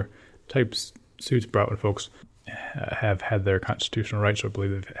similar types suits brought when folks have had their constitutional rights, or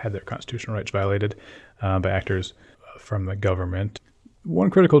believe they've had their constitutional rights violated by actors from the government. One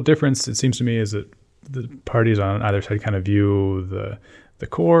critical difference, it seems to me, is that the parties on either side kind of view the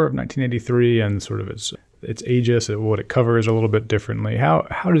core of 1983 and sort of its aegis, what it covers, a little bit differently. How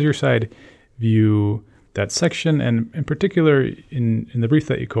does your side view that section, and in particular in the brief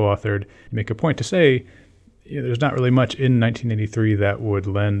that you co-authored, you make a point to say there's not really much in 1983 that would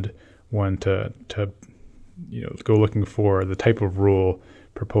lend one to go looking for the type of rule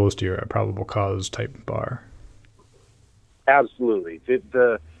proposed here, a probable cause type bar. Absolutely.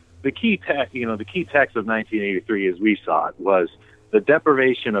 The key text, the key text of 1983, as we saw it, was the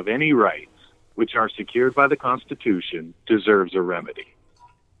deprivation of any rights which are secured by the Constitution deserves a remedy,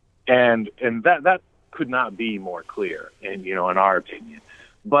 and that could not be more clear, in our opinion.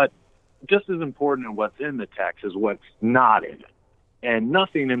 But just as important in what's in the text is what's not in it, and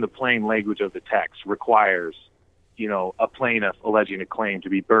nothing in the plain language of the text requires a plaintiff alleging a claim to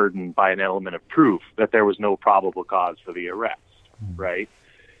be burdened by an element of proof that there was no probable cause for the arrest, right?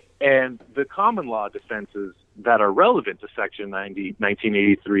 And the common law defenses that are relevant to Section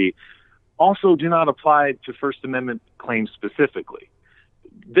 1983 also do not apply to First Amendment claims specifically.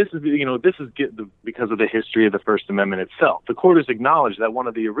 This is because of the history of the First Amendment itself. The court has acknowledged that one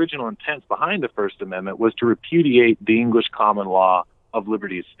of the original intents behind the First Amendment was to repudiate the English common law of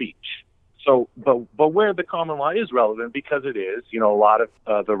liberty of speech. So, but where the common law is relevant, because it is, a lot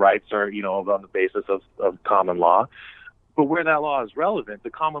of the rights are, on the basis of common law. But where that law is relevant, the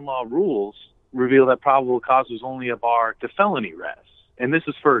common law rules reveal that probable cause was only a bar to felony arrests. And this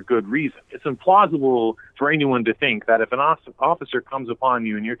is for a good reason. It's implausible for anyone to think that if an officer comes upon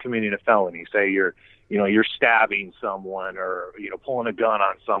you and you're committing a felony, say you're stabbing someone or, pulling a gun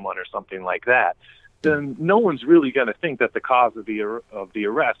on someone or something like that, then no one's really going to think that the cause of the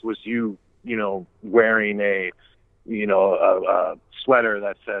arrest was you, wearing a sweater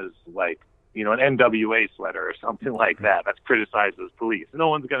that says an NWA sweater or something like that. That's criticized as police. No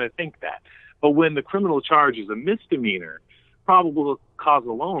one's going to think that. But when the criminal charge is a misdemeanor, probable cause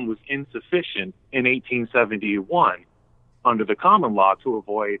alone was insufficient in 1871 under the common law to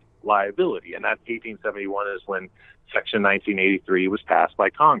avoid liability. And that 1871 is when Section 1983 was passed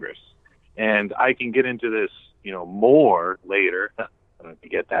by Congress. And I can get into this, more later. I don't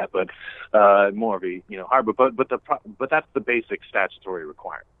get that, but more of a hard. But that's the basic statutory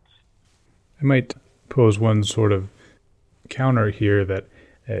requirement. I might pose one sort of counter here that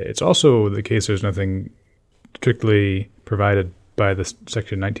it's also the case there's nothing strictly provided by the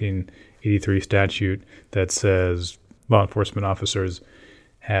Section 1983 statute that says law enforcement officers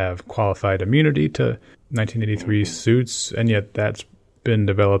have qualified immunity to 1983 suits, and yet that's been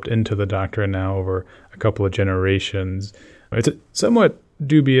developed into the doctrine now over a couple of generations. It's a somewhat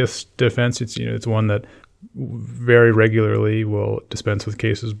dubious defense. It's one that very regularly will dispense with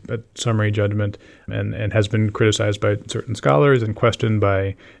cases at summary judgment and has been criticized by certain scholars and questioned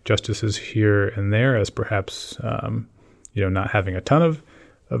by justices here and there as perhaps not having a ton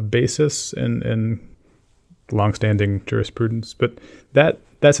of basis in longstanding jurisprudence. But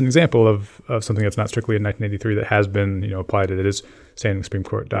that's an example of something that's not strictly in 1983 that has been applied. It is standing Supreme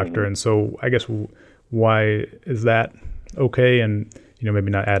Court doctrine. And so I guess why is that okay, and maybe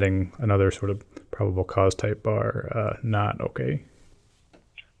not adding another sort of probable cause type bar not okay?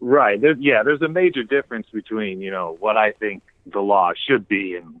 Right. There's a major difference between what I think the law should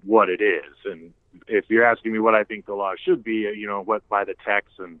be and what it is. And if you're asking me what I think the law should be, what by the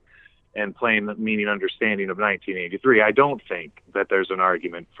text and plain meaning understanding of 1983, I don't think that there's an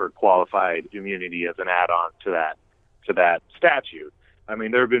argument for qualified immunity as an add-on to that statute. I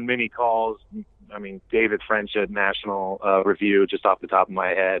mean, there have been many calls. I mean, David French at National Review, just off the top of my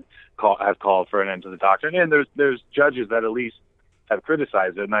head, has called for an end to the doctrine. And there's judges that at least have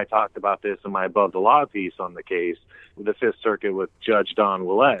criticized it. And I talked about this in my Above the Law piece on the case with the Fifth Circuit with Judge Don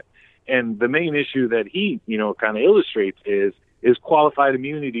Willett. And the main issue that he, kind of illustrates is qualified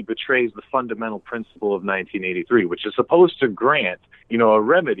immunity betrays the fundamental principle of 1983, which is supposed to grant, a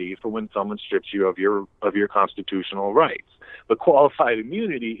remedy for when someone strips you of your constitutional rights. But qualified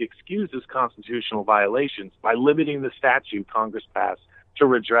immunity excuses constitutional violations by limiting the statute Congress passed to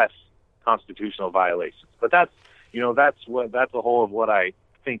redress constitutional violations. But that's the whole of what I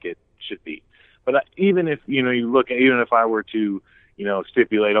think it should be. But even if even if I were to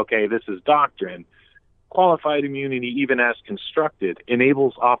stipulate, okay, this is doctrine, qualified immunity, even as constructed,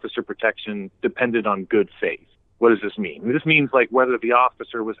 enables officer protection dependent on good faith. What does this mean? This means whether the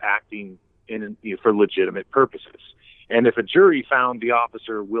officer was acting for legitimate purposes. And if a jury found the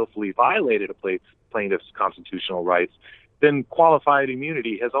officer willfully violated a plaintiff's constitutional rights, then qualified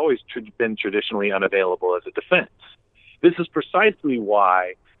immunity has always been traditionally unavailable as a defense. This is precisely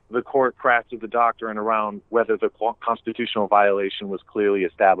why the court crafted the doctrine around whether the constitutional violation was clearly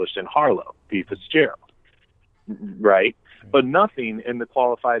established in Harlow v. Fitzgerald, right? But nothing in the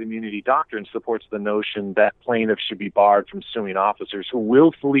qualified immunity doctrine supports the notion that plaintiffs should be barred from suing officers who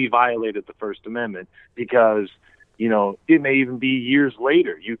willfully violated the First Amendment because it may even be years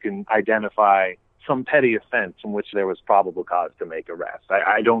later you can identify some petty offense in which there was probable cause to make arrest.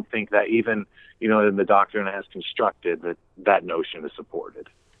 I don't think that even, in the doctrine as constructed, that notion is supported.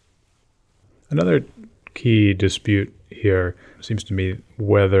 Another key dispute here seems to me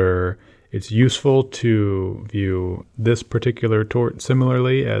whether it's useful to view this particular tort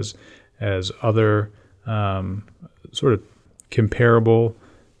similarly as other sort of comparable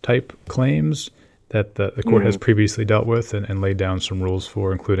type claims that the court has previously dealt with and laid down some rules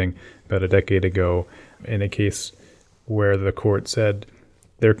for, including about a decade ago in a case where the court said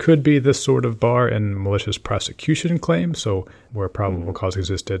there could be this sort of bar in malicious prosecution claims. So where probable cause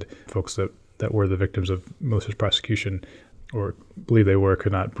existed, folks that were the victims of malicious prosecution or believe they were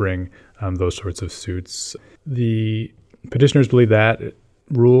could not bring those sorts of suits. The petitioners believe that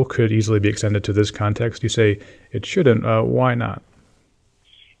rule could easily be extended to this context. You say it shouldn't. Why not?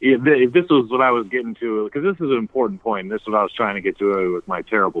 If this was what I was getting to, because this is an important point, and this is what I was trying to get to with my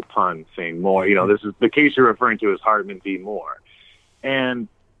terrible pun, saying Moore. This is the case you're referring to as Hartman v. Moore. And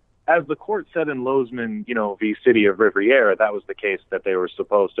as the court said in Lozman, v. City of Riviera, that was the case that they were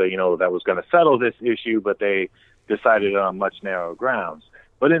supposed to, that was going to settle this issue, but they decided on much narrower grounds.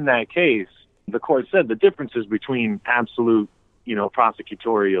 But in that case, the court said the differences between absolute,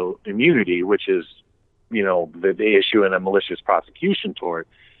 prosecutorial immunity, which is, the issue in a malicious prosecution tort,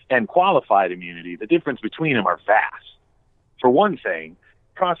 and qualified immunity, the difference between them are vast. For one thing,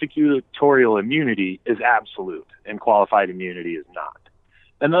 prosecutorial immunity is absolute and qualified immunity is not.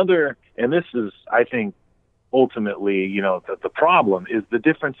 Another, and this is, I think, ultimately, the problem is the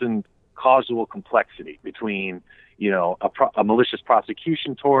difference in causal complexity between, a malicious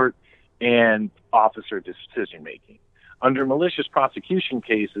prosecution tort and officer decision-making. Under malicious prosecution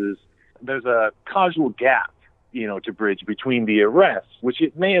cases, there's a causal gap, to bridge between the arrest, which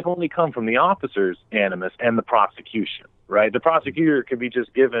it may have only come from the officer's animus, and the prosecution, right? The prosecutor could be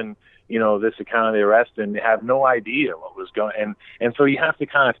just given, this account of the arrest and have no idea what was going on. And so you have to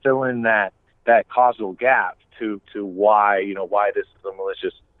kind of fill in that causal gap to why, why this is a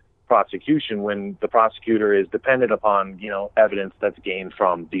malicious prosecution when the prosecutor is dependent upon, evidence that's gained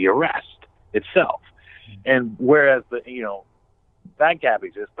from the arrest itself. And whereas that gap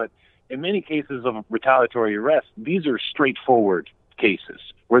exists, but in many cases of retaliatory arrest, these are straightforward cases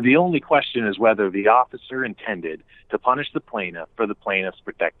where the only question is whether the officer intended to punish the plaintiff for the plaintiff's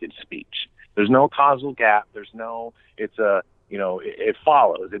protected speech. There's no causal gap. It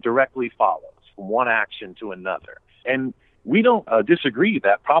follows. It directly follows from one action to another. And we don't disagree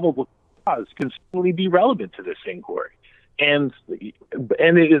that probable cause can certainly be relevant to this inquiry. And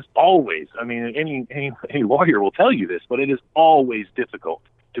it is always, any lawyer will tell you this, but it is always difficult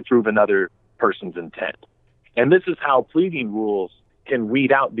to prove another person's intent. And this is how pleading rules can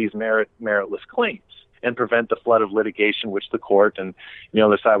weed out these meritless claims and prevent the flood of litigation, which the court and,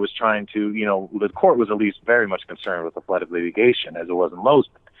 the side was trying to, the court was at least very much concerned with the flood of litigation as it was in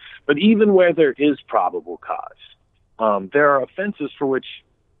Lozman. But even where there is probable cause, there are offenses for which,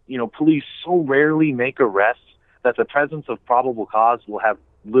 police so rarely make arrests that the presence of probable cause will have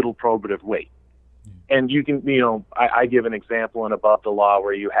little probative weight. And you can, I give an example in Above the Law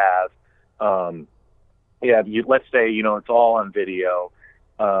where you have, let's say, it's all on video,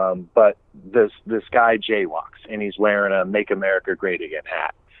 but this guy jaywalks and he's wearing a Make America Great Again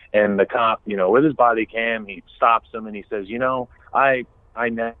hat. And the cop, with his body cam, he stops him and he says, I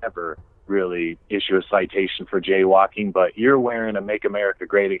never really issue a citation for jaywalking, but you're wearing a Make America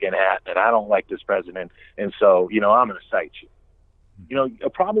Great Again hat and I don't like this president. And so, I'm going to cite you. A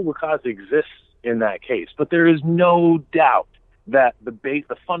probable cause exists in that case, but there is no doubt that the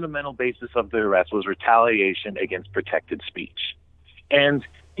fundamental basis of the arrest was retaliation against protected speech. And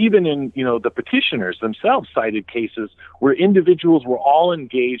even in, the petitioners themselves cited cases where individuals were all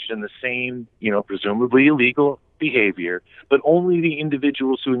engaged in the same, presumably illegal behavior, but only the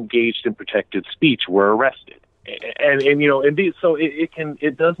individuals who engaged in protected speech were arrested.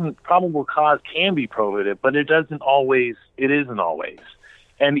 Probable cause can be probative, but it isn't always.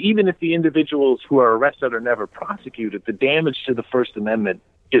 And even if the individuals who are arrested are never prosecuted, the damage to the First Amendment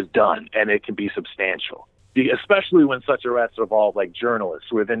is done, and it can be substantial, especially when such arrests involve like journalists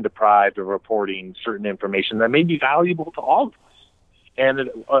who are then deprived of reporting certain information that may be valuable to all of us. And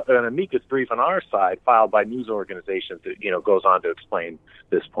an amicus brief on our side, filed by news organizations, that goes on to explain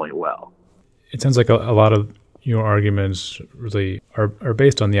this point well. It sounds like a lot of your arguments really are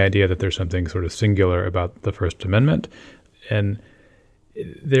based on the idea that there's something sort of singular about the First Amendment, and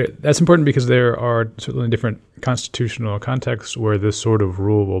that's important because there are certainly different constitutional contexts where this sort of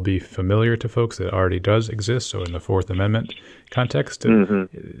rule will be familiar to folks. It already does exist. So in the Fourth Amendment context,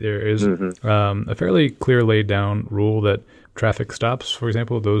 there is a fairly clear laid down rule that traffic stops, for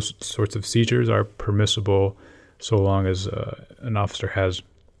example, those sorts of seizures are permissible so long as an officer has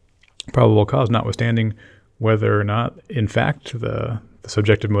probable cause, notwithstanding whether or not, in fact, the the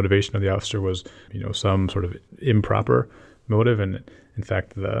subjective motivation of the officer was, some sort of improper motive, and in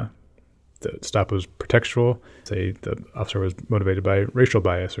fact the stop was pretextual. Say the officer was motivated by racial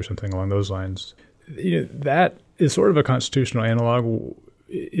bias or something along those lines. That is sort of a constitutional analog.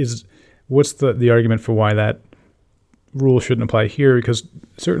 What's the argument for why that rule shouldn't apply here? Because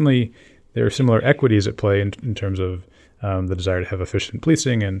certainly there are similar equities at play in terms of the desire to have efficient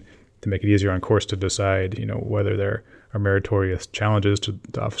policing and to make it easier on courts to decide, whether there are meritorious challenges to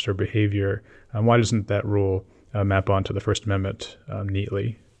the officer behavior. Why doesn't that rule map onto the First Amendment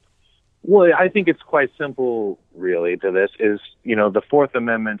neatly? Well, I think it's quite simple, really, to this is, the Fourth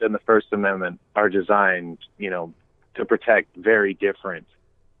Amendment and the First Amendment are designed, to protect very different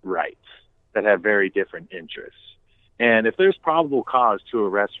rights that have very different interests. And if there's probable cause to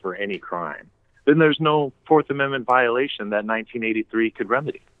arrest for any crime, then there's no Fourth Amendment violation that 1983 could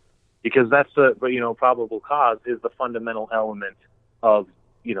remedy, because probable cause is the fundamental element of,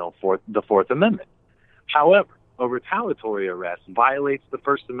 the Fourth Amendment. However, a retaliatory arrest violates the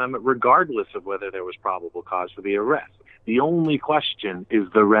First Amendment regardless of whether there was probable cause for the arrest. The only question is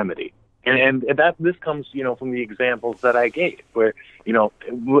the remedy. And this comes, from the examples that I gave, where,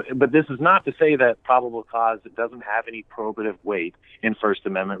 but this is not to say that probable cause doesn't have any probative weight in First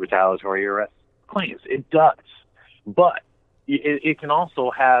Amendment retaliatory arrest claims. It does. But it can also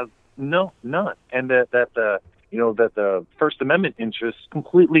have none. And that the First Amendment interests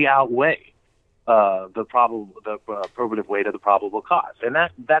completely outweigh the probative weight of the probable cause. And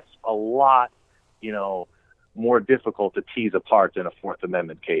that's a lot, more difficult to tease apart than a Fourth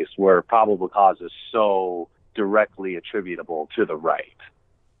Amendment case where probable cause is so directly attributable to the right,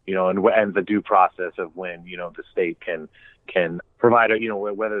 and the due process of when, the state can provide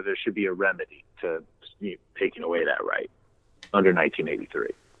whether there should be a remedy to taking away that right under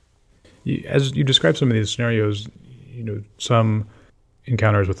 1983. As you describe some of these scenarios, some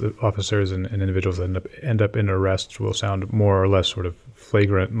encounters with the officers and individuals that end up in arrests will sound more or less sort of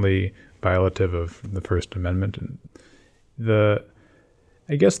flagrantly violative of the First Amendment. And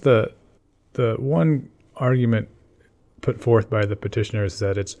I guess the one argument put forth by the petitioners is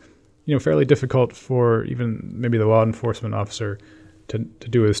that it's fairly difficult for even maybe the law enforcement officer to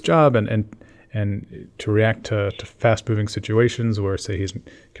do his job and to react to fast-moving situations where, say, he's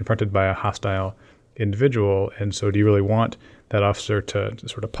confronted by a hostile individual. And so do you really want that officer to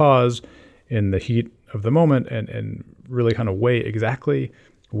sort of pause in the heat of the moment and really kind of weigh exactly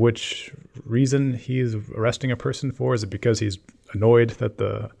which reason he's arresting a person for? Is it because he's annoyed that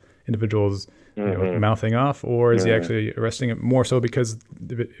the individual is mouthing off, or is he actually arresting him more so because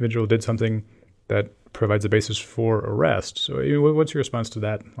the individual did something that provides a basis for arrest? So what's your response to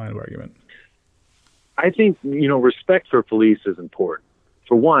that line of argument? I think, respect for police is important.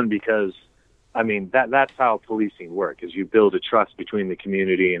 For one, because that's how policing works, is you build a trust between the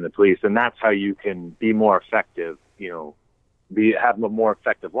community and the police, and that's how you can be more effective, have a more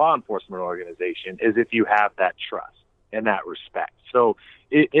effective law enforcement organization, is if you have that trust and that respect. So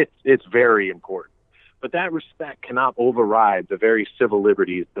it's very important. But that respect cannot override the very civil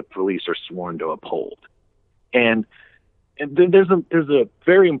liberties the police are sworn to uphold. And there's a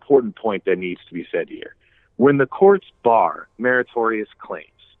very important point that needs to be said here. When the courts bar meritorious claims,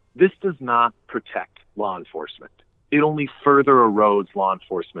 this does not protect law enforcement. It only further erodes law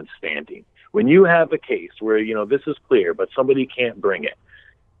enforcement standing. When you have a case where, this is clear, but somebody can't bring it,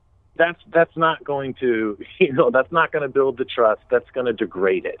 that's not going to, that's not going to build the trust. That's going to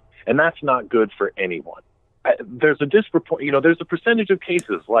degrade it. And that's not good for anyone. There's a percentage of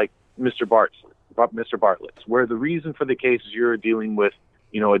cases like Mr. Bartlett's, where the reason for the case is you're dealing with,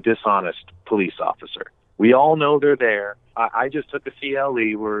 a dishonest police officer. We all know they're there. I just took a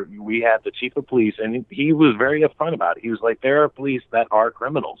CLE where we had the chief of police, and he was very upfront about it. He was like, there are police that are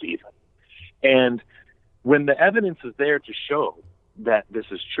criminals even. And when the evidence is there to show that this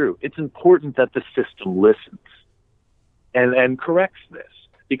is true, it's important that the system listens and corrects this,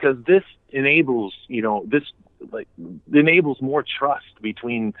 because this enables, enables more trust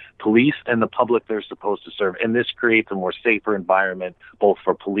between police and the public they're supposed to serve. And this creates a more safer environment, both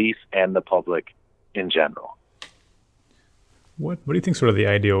for police and the public in general. What do you think sort of the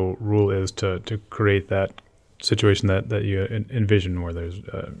ideal rule is to create that situation that you envision, where there's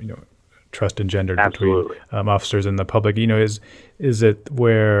trust engendered between officers and the public? Is it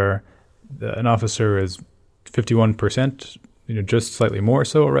where an officer is 51%, just slightly more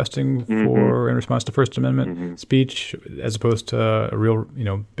so arresting for in response to First Amendment speech as opposed to a real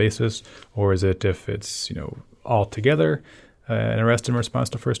basis, or is it if it's all together an arrest in response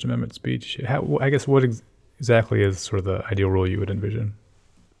to First Amendment speech? I guess what exactly is sort of the ideal rule you would envision?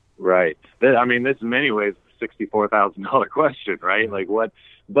 Right. This in many ways $64,000 question, right? Like what?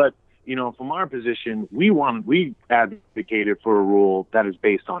 But from our position, we advocated for a rule that is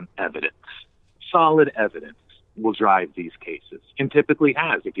based on evidence. Solid evidence will drive these cases, and typically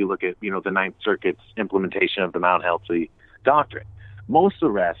has. If you look at the Ninth Circuit's implementation of the Mount Healthy Doctrine, most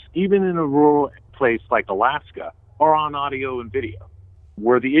arrests, even in a rural place like Alaska, are on audio and video,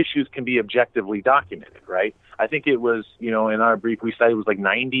 where the issues can be objectively documented, right? I think it was, in our brief, we said it was like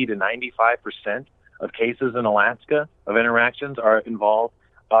 90 to 95% of cases in Alaska of interactions involve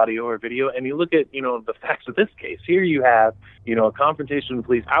audio or video. And you look at, the facts of this case. Here you have, a confrontation with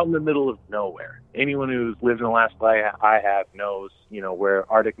police out in the middle of nowhere. Anyone who's lived in Alaska, I have, knows, where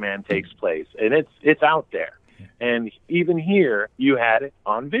Arctic Man takes place. And it's out there. And even here, you had it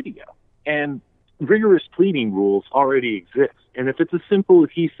on video. And rigorous pleading rules already exist. And if it's as simple as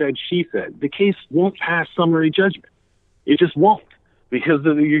he said, she said, the case won't pass summary judgment. It just won't. Because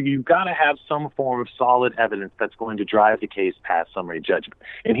you've got to have some form of solid evidence that's going to drive the case past summary judgment.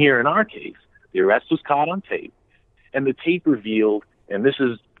 And here in our case, the arrest was caught on tape, and the tape revealed, and this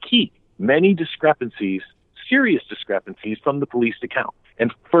is key, many discrepancies, serious discrepancies from the police account.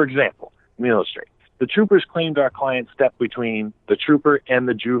 And for example, let me illustrate. The troopers claimed our client stepped between the trooper and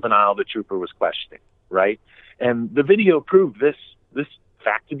the juvenile the trooper was questioning, right? And the video proved this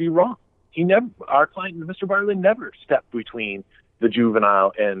fact to be wrong. Our client, Mr. Bartlett, never stepped between the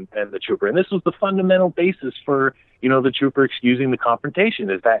juvenile and the trooper. And this was the fundamental basis for, the trooper excusing the confrontation,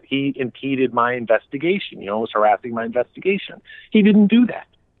 is that he impeded my investigation, was harassing my investigation. He didn't do that.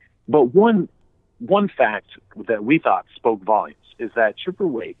 But one fact that we thought spoke volumes is that Trooper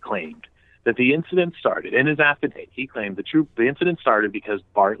Wade claimed that the incident started, in his affidavit, he claimed the incident started because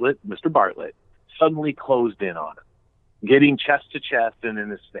Mr. Bartlett, suddenly closed in on him, getting chest to chest and in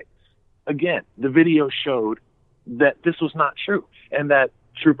his face. Again, the video showed that this was not true, and that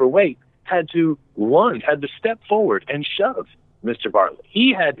Trooper Wade had to step forward and shove Mr. Bartlett.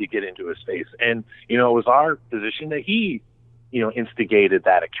 He had to get into his face, and it was our position that he, instigated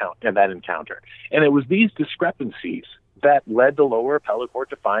that encounter. And it was these discrepancies that led the lower appellate court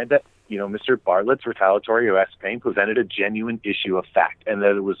to find that, Mr. Bartlett's retaliatory arrest claim presented a genuine issue of fact, and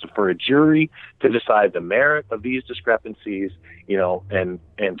that it was for a jury to decide the merit of these discrepancies, and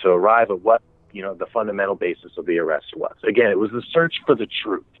to arrive at what the fundamental basis of the arrest was. Again, it was the search for the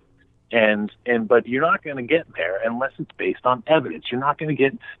truth. But you're not going to get there unless it's based on evidence. You're not going to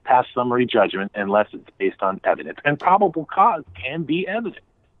get past summary judgment unless it's based on evidence. And probable cause can be evidence.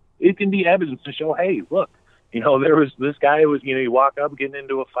 It can be evidence to show, hey, look, there was this guy who was, you walk up getting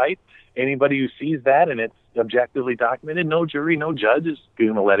into a fight. Anybody who sees that and it's objectively documented, no jury, no judge is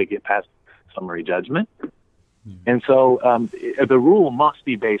going to let it get past summary judgment. And so the rule must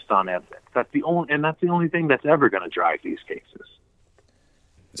be based on evidence. That's the only thing that's ever going to drive these cases.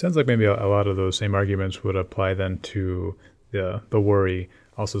 It sounds like maybe a lot of those same arguments would apply then to the worry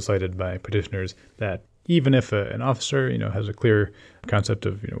also cited by petitioners that even if an officer, has a clear concept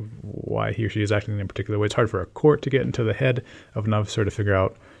of, why he or she is acting in a particular way, it's hard for a court to get into the head of an officer to figure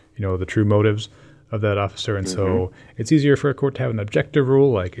out, the true motives of that officer. And so it's easier for a court to have an objective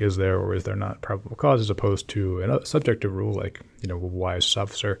rule, like is there or is there not probable cause, as opposed to a subjective rule, like, why is this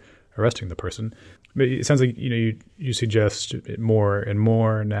officer arresting the person? But it sounds like, you suggest more and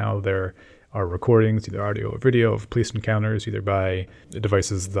more now there are recordings, either audio or video, of police encounters, either by the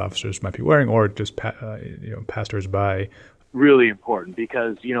devices the officers might be wearing or just, passers-by. Really important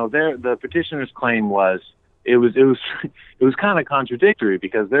because, the petitioner's claim was, it was kind of contradictory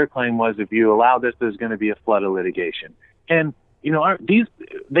because their claim was if you allow this, there's going to be a flood of litigation. And,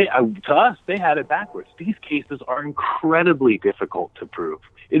 to us, they had it backwards. These cases are incredibly difficult to prove.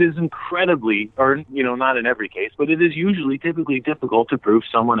 It is incredibly, or, not in every case, but it is typically difficult to prove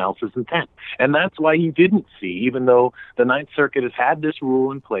someone else's intent. And that's why you didn't see, even though the Ninth Circuit has had this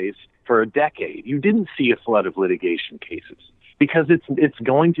rule in place for a decade, you didn't see a flood of litigation cases because it's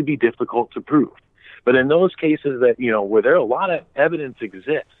going to be difficult to prove. But in those cases that, where there a lot of evidence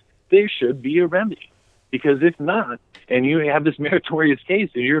exists, there should be a remedy. Because if not, and you have this meritorious case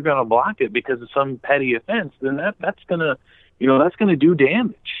and you're going to block it because of some petty offense, then that's going to do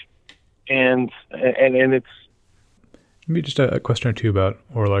damage. And it's... Maybe just a question or two about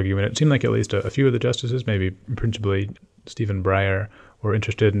oral argument. It seemed like at least a few of the justices, maybe principally Stephen Breyer, were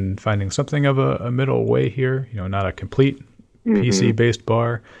interested in finding something of a middle way here, not a complete PC-based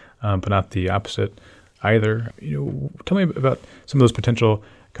bar, but not the opposite either. Tell me about some of those potential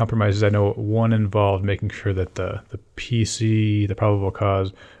compromises. I know one involved making sure that the PC, the probable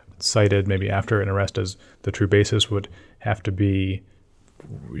cause cited maybe after an arrest as the true basis, would have to be,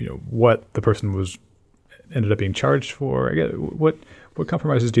 what the person was ended up being charged for. I guess, what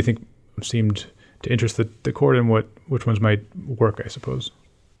compromises do you think seemed to interest the court in which ones might work, I suppose?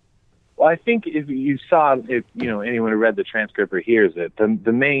 Well, I think if anyone who read the transcript or hears it,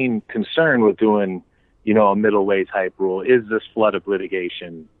 the main concern with doing, a middle way type rule is this flood of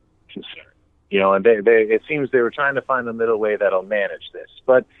litigation concern. And it seems they were trying to find the middle way that'll manage this.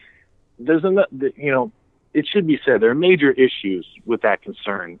 But there's it should be said there are major issues with that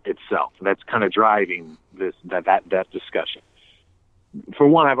concern itself. That's kind of driving that discussion. For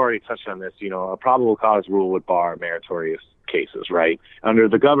one, I've already touched on this. A probable cause rule would bar meritorious cases, right? Under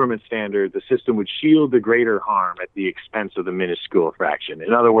the government standard, the system would shield the greater harm at the expense of the minuscule fraction.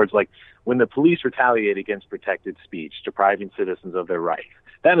 In other words, like when the police retaliate against protected speech, depriving citizens of their rights,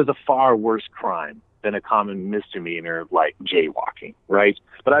 that is a far worse crime than a common misdemeanor like jaywalking, right?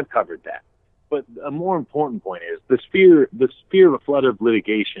 But I've covered that. But a more important point is the fear of a flood of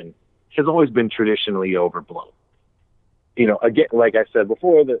litigation has always been traditionally overblown. Again, like I said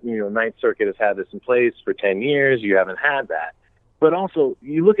before, the Ninth Circuit has had this in place for 10 years. You haven't had that. But also,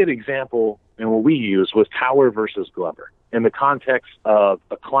 you look at example, and what we use was Tower versus Glover in the context of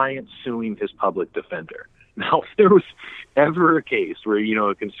a client suing his public defender. Now, if there was ever a case where,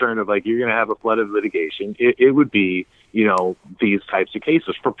 a concern of like, you're going to have a flood of litigation, it would be, these types of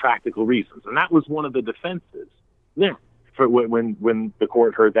cases for practical reasons. And that was one of the defenses there. For when the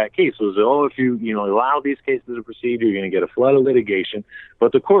court heard that case was, if you allow these cases to proceed, you're going to get a flood of litigation.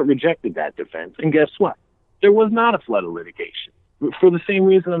 But the court rejected that defense, and guess what? There was not a flood of litigation. For the same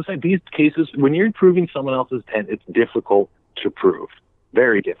reason I'm saying, these cases, when you're proving someone else's intent, it's difficult to prove,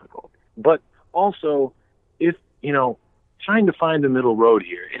 very difficult. But also, if trying to find the middle road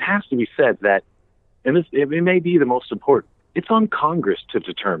here, it has to be said that, and it may be the most important, it's on Congress to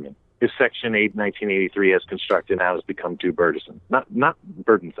determine if Section 8, 1983 as constructed now has become too burdensome, not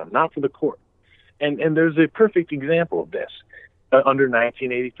for the court. And there's a perfect example of this. Under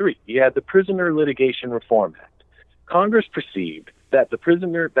 1983, you had the Prisoner Litigation Reform Act. Congress perceived that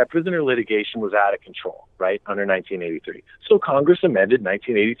prisoner litigation was out of control, right, under 1983. So Congress amended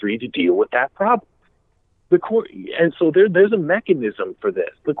 1983 to deal with that problem. The court, and so there's a mechanism for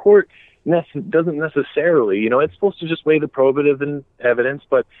this. The court doesn't necessarily, it's supposed to just weigh the probative and evidence,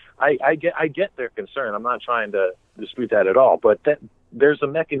 but I get their concern. I'm not trying to dispute that at all, but there's a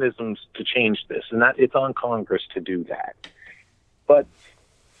mechanism to change this, and that it's on Congress to do that. But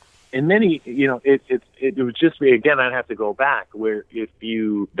in many, it would just be, again, I'd have to go back where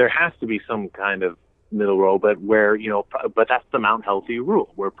there has to be some kind of middle road, but where, but that's the Mount Healthy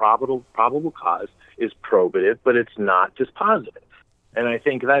rule, where probable cause is probative, but it's not dispositive. And I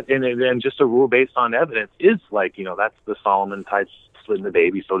think that, and just a rule based on evidence is like, that's the Solomon type splitting the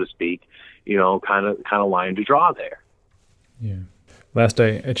baby, so to speak, kind of line to draw there. Yeah. Last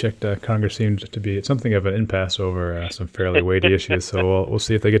I checked, Congress seemed to be at something of an impasse over some fairly weighty issues. So we'll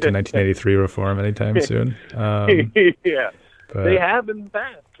see if they get to 1983 reform anytime soon. Yeah, but they have in the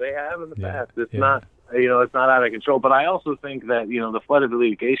past. It's not, it's not out of control. But I also think that, the flood of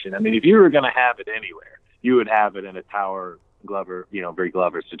litigation, I mean, if you were going to have it anywhere, you would have it in a Tower Glover,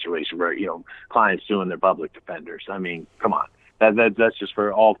 Glover situation where, clients suing their public defenders. I mean, come on. That's just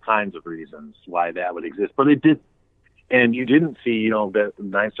for all kinds of reasons why that would exist. But it did. And you didn't see, the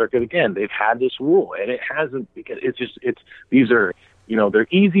Ninth Circuit again. They've had this rule, and it hasn't, because these are, they're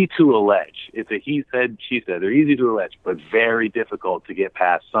easy to allege. It's a he said, she said. They're easy to allege, but very difficult to get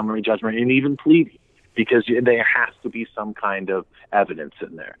past summary judgment and even pleading, because there has to be some kind of evidence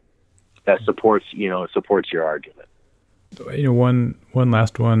in there that supports your argument. One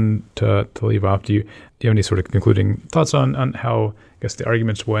last one to leave off. Do you have any sort of concluding thoughts on how, I guess, the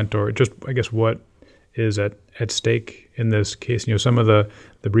arguments went, or just, I guess, what is at stake in this case? Some of the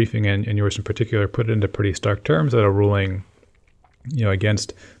briefing and yours in particular put it into pretty stark terms that a ruling,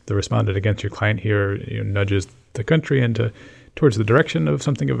 against the respondent, against your client here, nudges the country towards the direction of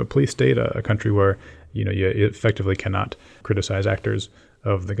something of a police state, a country where, you effectively cannot criticize actors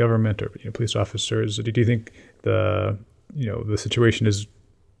of the government or police officers. Do you think the situation is,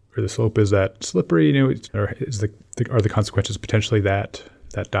 or the slope is that slippery, or are the consequences potentially that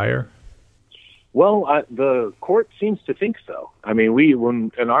dire? Well, the court seems to think so. I mean,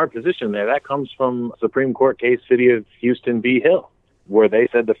 when in our position there, that comes from Supreme Court case, City of Houston v. Hill, where they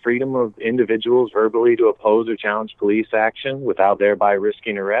said the freedom of individuals verbally to oppose or challenge police action without thereby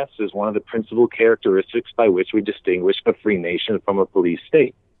risking arrest is one of the principal characteristics by which we distinguish a free nation from a police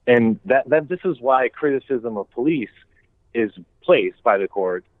state. And that this is why criticism of police is placed by the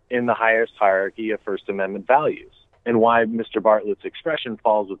court in the highest hierarchy of First Amendment values, and why Mr. Bartlett's expression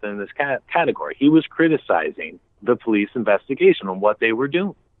falls within this category. He was criticizing the police investigation on what they were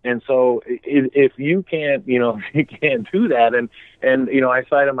doing. And so if you can't, you can't do that, and I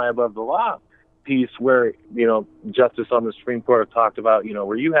cited my above the law piece where, justice on the Supreme Court have talked about,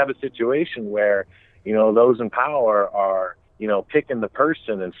 where you have a situation where, those in power are, picking the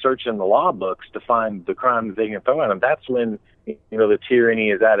person and searching the law books to find the crime that they can throw at them. That's when, the tyranny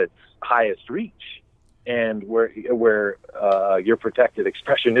is at its highest reach, and where your protected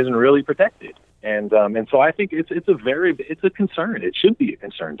expression isn't really protected. And so I think it's a concern. It should be a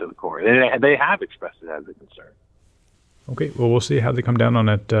concern to the court, and they have expressed it as a concern. Okay, well, we'll see how they come down on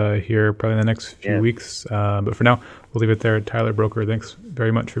it here probably in the next few weeks. But for now, we'll leave it there. Tyler Broeker, thanks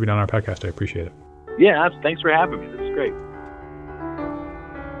very much for being on our podcast. I appreciate it. Yeah, thanks for having me. This is great.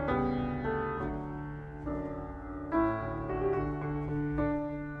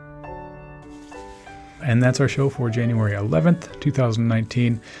 And that's our show for January 11th,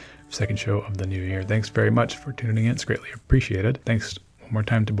 2019, second show of the new year. Thanks very much for tuning in. It's greatly appreciated. Thanks one more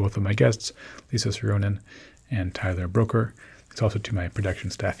time to both of my guests, Lisa Saronin and Tyler Broeker. Thanks also to my production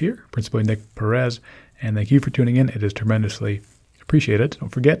staff here, principally Nick Perez. And thank you for tuning in. It is tremendously appreciated. Don't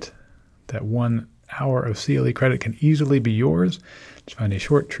forget that 1 hour of CLE credit can easily be yours. Just find a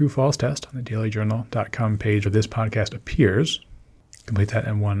short true-false test on the dailyjournal.com page where this podcast appears. Complete that,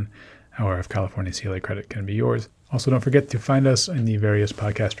 and 1 hour of California CLE credit can be yours. Also, don't forget to find us in the various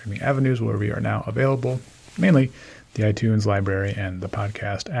podcast streaming avenues where we are now available, mainly the iTunes library and the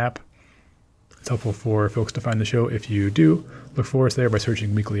podcast app. It's helpful for folks to find the show. If you do, look for us there by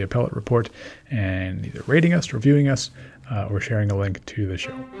searching Weekly Appellate Report and either rating us, reviewing us, or sharing a link to the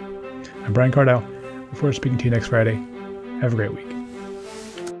show. I'm Brian Cardell. Look forward to speaking to you next Friday. Have a great week.